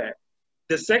about none of that.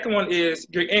 The second one is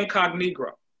you're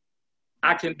incognito.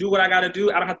 I can do what I got to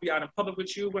do. I don't have to be out in public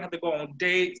with you. We don't have to go on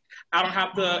dates. I don't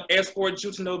have to escort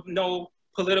you to no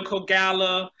political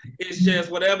gala. It's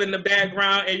just whatever in the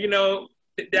background. And, you know,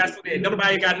 that's what it is.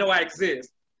 Nobody got to know I exist.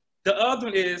 The other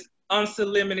one is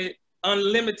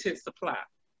unlimited supply.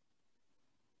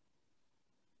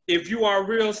 If you are a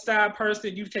real side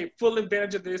person, you take full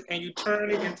advantage of this and you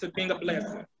turn it into being a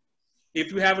blessing.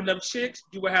 If you have enough chicks,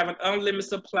 you will have an unlimited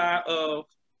supply of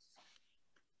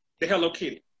the Hello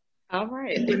Kitty. All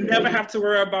right. You never have to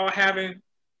worry about having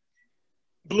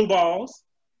blue balls.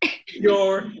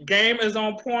 Your game is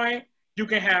on point. You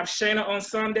can have Shayna on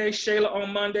Sunday, Shayla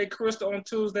on Monday, Krista on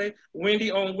Tuesday, Wendy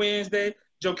on Wednesday,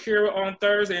 Jokera on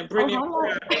Thursday, and Brittney on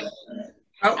Friday.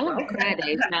 I love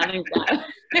Fridays.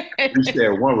 You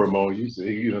said 1, Ramon.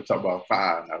 You don't talk about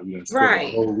 5 now.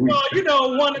 Right. Well, you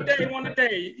know, one a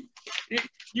day.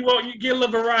 You get a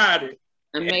little variety.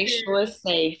 And make sure it's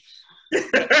safe.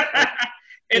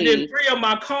 And then 3 of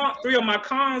my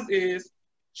cons is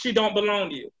she don't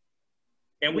belong to you.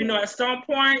 And we know at some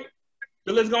point,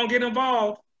 Billy's gonna get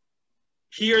involved.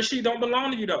 He or she don't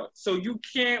belong to you though. So you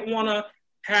can't wanna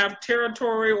have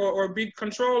territory or be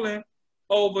controlling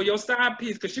over your side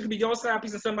piece, because she could be your side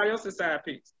piece and somebody else's side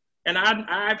piece. And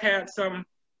I've had some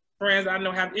friends I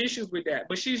know have issues with that,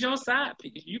 but she's your side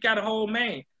piece. You got a whole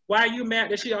main. Why are you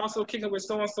mad that she also kicking with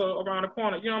so-and-so around the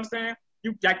corner? You know what I'm saying?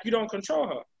 You don't control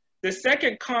her. The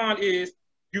second con is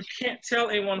you can't tell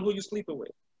anyone who you're sleeping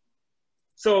with.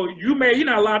 So you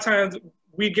know, a lot of times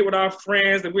we get with our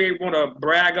friends and we want to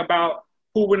brag about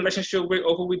who we're in a relationship with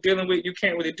or who we're dealing with. You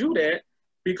can't really do that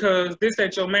because this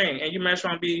ain't your main, and you might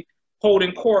try to be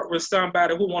holding court with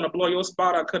somebody who want to blow your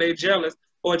spot out because they're jealous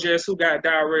or just who got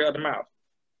diarrhea of the mouth.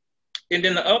 And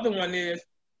then the other one is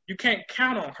you can't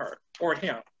count on her or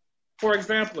him. For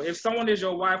example, if someone is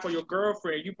your wife or your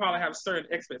girlfriend, you probably have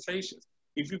certain expectations.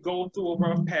 If you go through a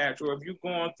rough patch or if you're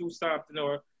going through something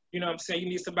or, you know what I'm saying, you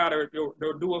need somebody to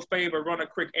do a favor, run a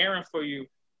quick errand for you,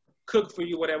 cook for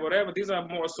you, whatever. These are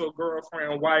more so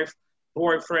girlfriend, wife,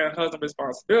 boyfriend, husband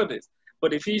responsibilities.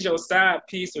 But if he's your side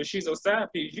piece or she's your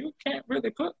side piece, you can't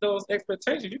really put those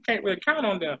expectations. You can't really count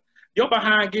on them. You're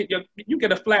behind, you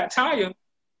get a flat tire,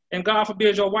 and God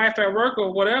forbid your wife at work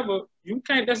or whatever, you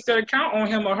can't necessarily count on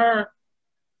him or her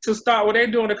to start what they're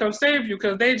doing to come save you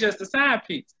because they just a side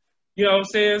piece. You know what I'm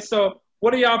saying? So what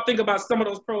do y'all think about some of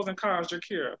those pros and cons,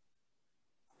 Jokera?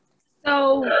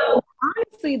 So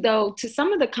honestly though, to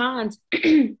some of the cons,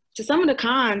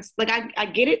 like I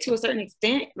get it to a certain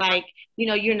extent. Like, you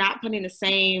know, you're not putting the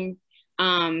same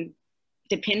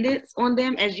dependence on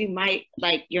them as you might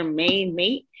like your main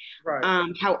mate.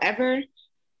 Right. However,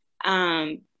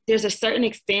 there's a certain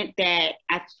extent that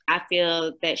I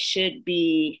feel that should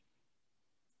be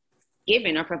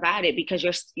given or provided because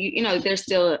you know, there's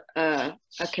still a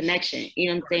connection, you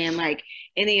know what I'm saying? Like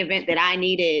in the event that I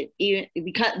needed, even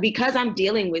because I'm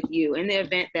dealing with you, in the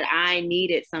event that I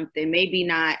needed something, maybe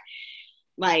not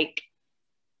like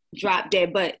drop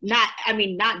dead, but not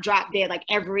drop dead like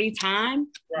every time.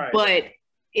 Right. But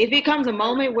if it comes a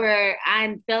moment where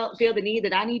I feel the need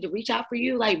that I need to reach out for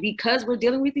you, like because we're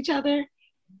dealing with each other,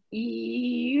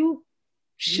 you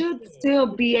should still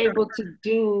be able to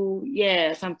do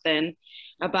something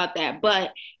about that.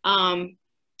 But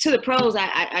to the pros,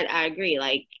 I agree.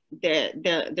 Like they're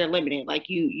limited. Like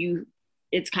you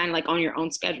it's kind of like on your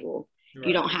own schedule. Right.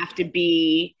 You don't have to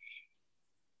be.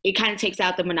 It kind of takes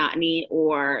out the monotony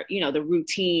or, you know, the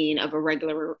routine of a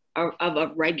regular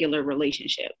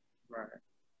relationship. Right.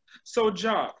 So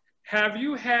Jacques, have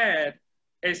you had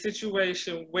a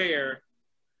situation where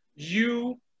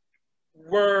you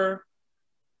were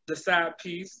the side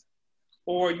piece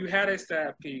or you had a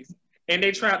side piece and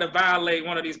they tried to violate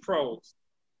one of these pros?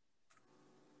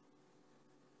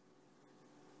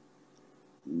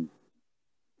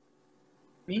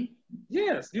 Me?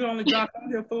 Yes, you only dropped out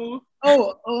here, fool.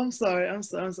 I'm sorry.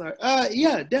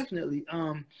 Yeah, definitely.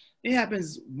 It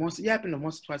happens once. It happened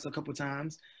once or twice, a couple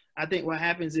times. I think what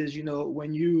happens is,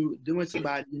 when you doing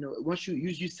somebody, once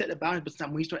you set the boundaries, but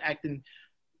sometimes when you start acting,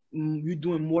 you're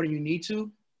doing more than you need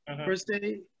to, per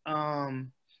se.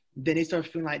 Then they start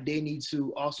feeling like they need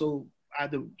to also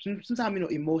either.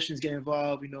 Sometimes emotions get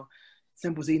involved.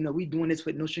 Simple as we doing this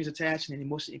with no strings attached, and then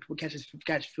emotion people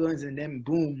catch feelings, and then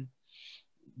boom.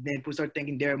 Then people start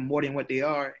thinking they're more than what they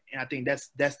are, and I think that's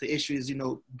the issue. Is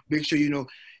make sure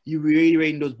you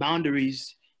reiterating those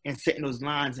boundaries and setting those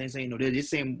lines and saying they're just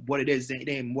saying what it is. It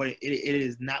ain't what it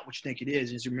is not what you think it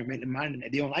is. Just reminding them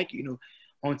that they don't like it.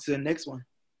 On to the next one.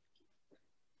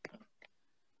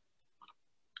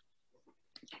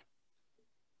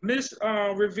 Miss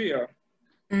Revere,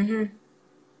 Mm-hmm.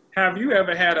 have you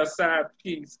ever had a side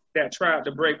piece that tried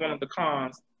to break one of the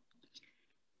cons?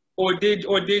 Or did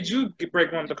you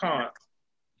break one of the cons?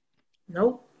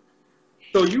 Nope.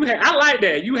 So I like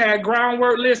that. You had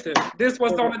groundwork. Listen, this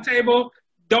what's on the table.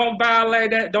 Don't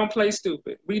violate that. Don't play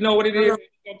stupid. We know what it is.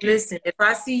 Listen, if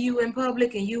I see you in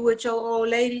public and you with your old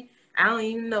lady, I don't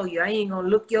even know you. I ain't gonna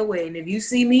look your way. And if you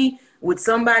see me with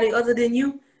somebody other than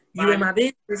you in my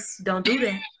business. Don't do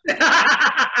that.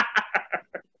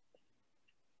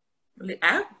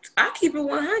 I keep it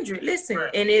 100. Listen,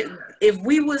 and if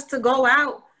we was to go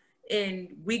out and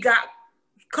we got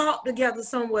caught together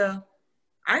somewhere,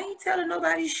 I ain't telling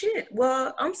nobody shit.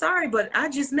 Well, I'm sorry, but I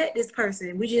just met this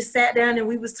person. We just sat down and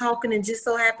we was talking and just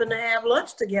so happened to have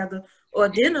lunch together or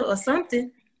dinner or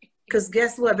something. Because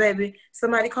guess what, baby?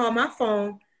 Somebody called my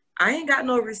phone. I ain't got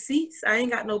no receipts. I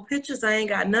ain't got no pictures. I ain't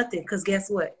got nothing. Because guess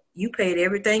what? You paid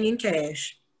everything in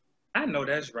cash. I know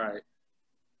that's right.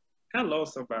 Hello,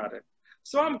 somebody.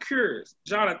 So I'm curious,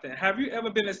 Jonathan, have you ever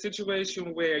been in a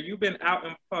situation where you've been out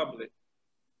in public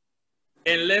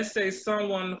and let's say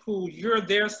someone who you're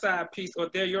their side piece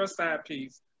or they're your side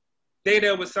piece, they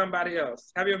there with somebody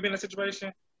else? Have you ever been in a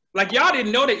situation? Like y'all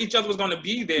didn't know that each other was going to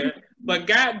be there, but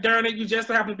God darn it, you just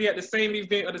happen to be at the same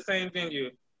event or the same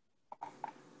venue.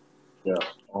 Yeah.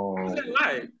 What's that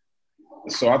like?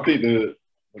 So I think the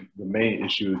main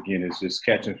issue again is just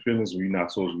catching feelings when you're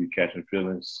not supposed to be catching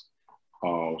feelings.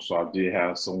 So I did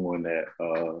have someone that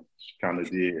kind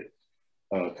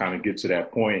of get to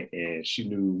that point, and she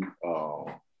knew,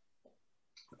 of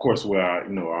course, where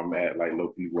I'm at, like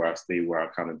locally where I stay, where I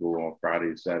kind of go on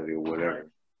Friday, Saturday, or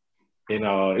whatever. And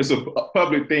it's a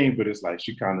public thing, but it's like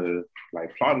she kind of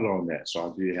like plotted on that.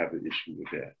 So I did have an issue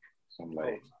with that. So I'm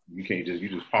like, you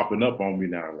just popping up on me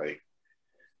now, like.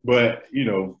 But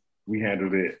we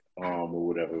handled it or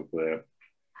whatever. But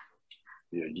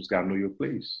yeah, you just gotta know your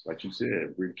place, like you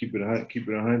said. Keep it 100. Keep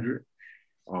it 100.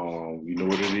 You know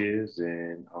what it is,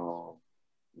 and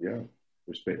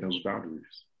respect those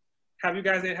boundaries. Have you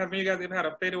guys ever had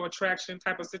a fatal attraction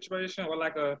type of situation, or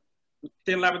like a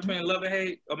thin line between love and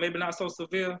hate, or maybe not so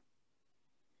severe?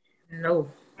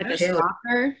 No. Like a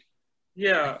stalker?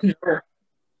 Yeah.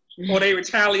 Or they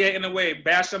retaliate in a way,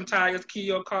 bash them tires, key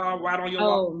your car, ride on your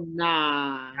wall.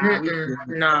 Nah.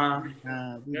 Nah.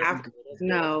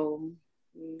 No.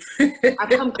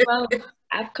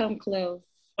 I've come close.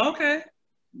 Okay.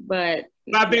 But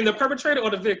by being the perpetrator or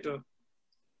the victim?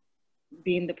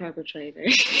 Being the perpetrator.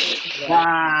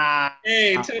 Wow.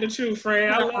 Hey, tell the truth,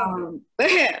 friend. I love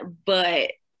it.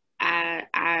 But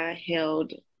I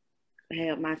held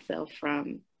myself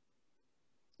from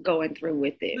going through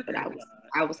with it, but I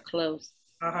was close.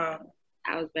 I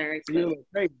was very close.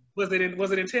 Was it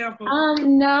in Tampa?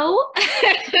 No.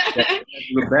 I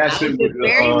was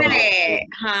very mad,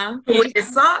 huh? With the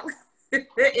socks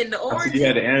in the orange.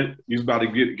 You was about to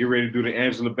get ready to do the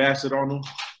Angela Bassett on them.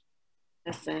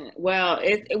 Listen, well,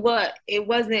 it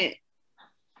wasn't.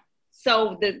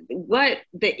 So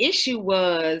the issue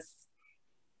was,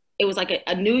 it was like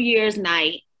a New Year's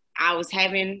night. I was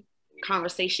having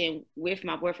conversation with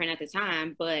my boyfriend at the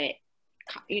time, but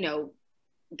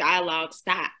dialogue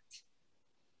stopped,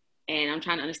 and I'm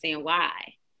trying to understand why.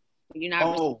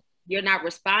 You're not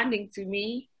responding to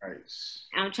me. Nice.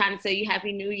 I'm trying to say you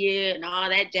Happy New Year and all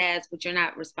that jazz, but you're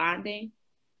not responding.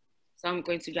 So I'm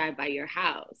going to drive by your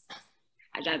house.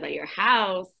 I drive by your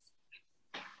house.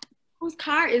 Whose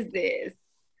car is this?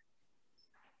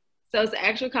 So it's an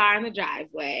extra car in the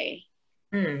driveway.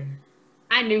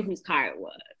 I knew whose car it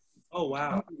was. Oh,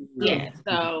 wow. Yeah.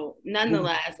 So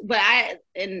nonetheless, but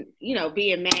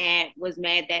being mad, was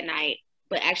mad that night,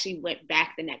 but actually went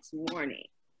back the next morning.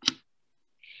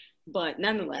 But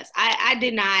nonetheless, I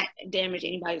did not damage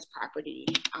anybody's property.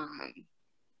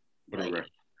 Right.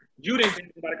 You didn't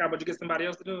get anybody car, but you get somebody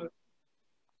else to do it?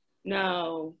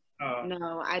 No,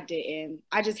 no, I didn't.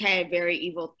 I just had very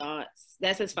evil thoughts.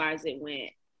 That's as far as it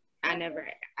went. I never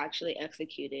actually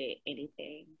executed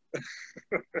anything.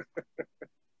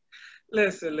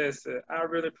 Listen. I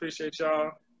really appreciate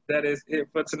y'all. That is it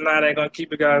for tonight. I ain't gonna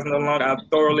keep you guys no longer. I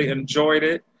thoroughly enjoyed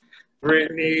it.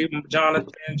 Brittney,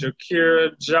 Jonathan,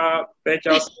 Jokera, Jacques, thank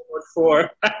y'all so much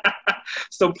for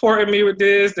supporting me with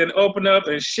this and open up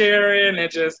and sharing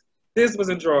and this was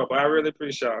enjoyable. I really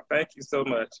appreciate y'all. Thank you so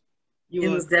much. It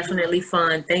was definitely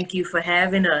fun. Thank you for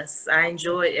having us. I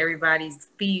enjoyed everybody's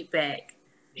feedback.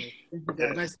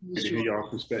 Nice to hear y'all's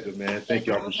perspective, man. Thank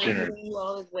y'all for sharing. You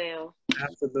all as well.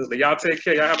 Absolutely. Y'all take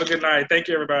care. Y'all have a good night. Thank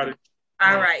you, everybody.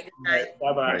 All right. Good night.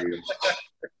 Bye-bye.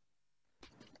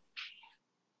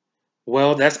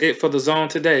 Well, that's it for the zone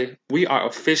today. We are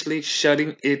officially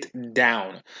shutting it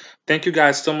down. Thank you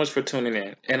guys so much for tuning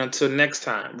in. And until next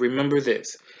time, remember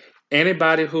this.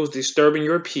 Anybody who's disturbing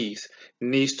your peace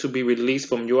needs to be released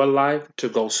from your life to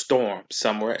go storm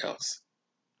somewhere else.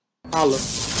 Holla.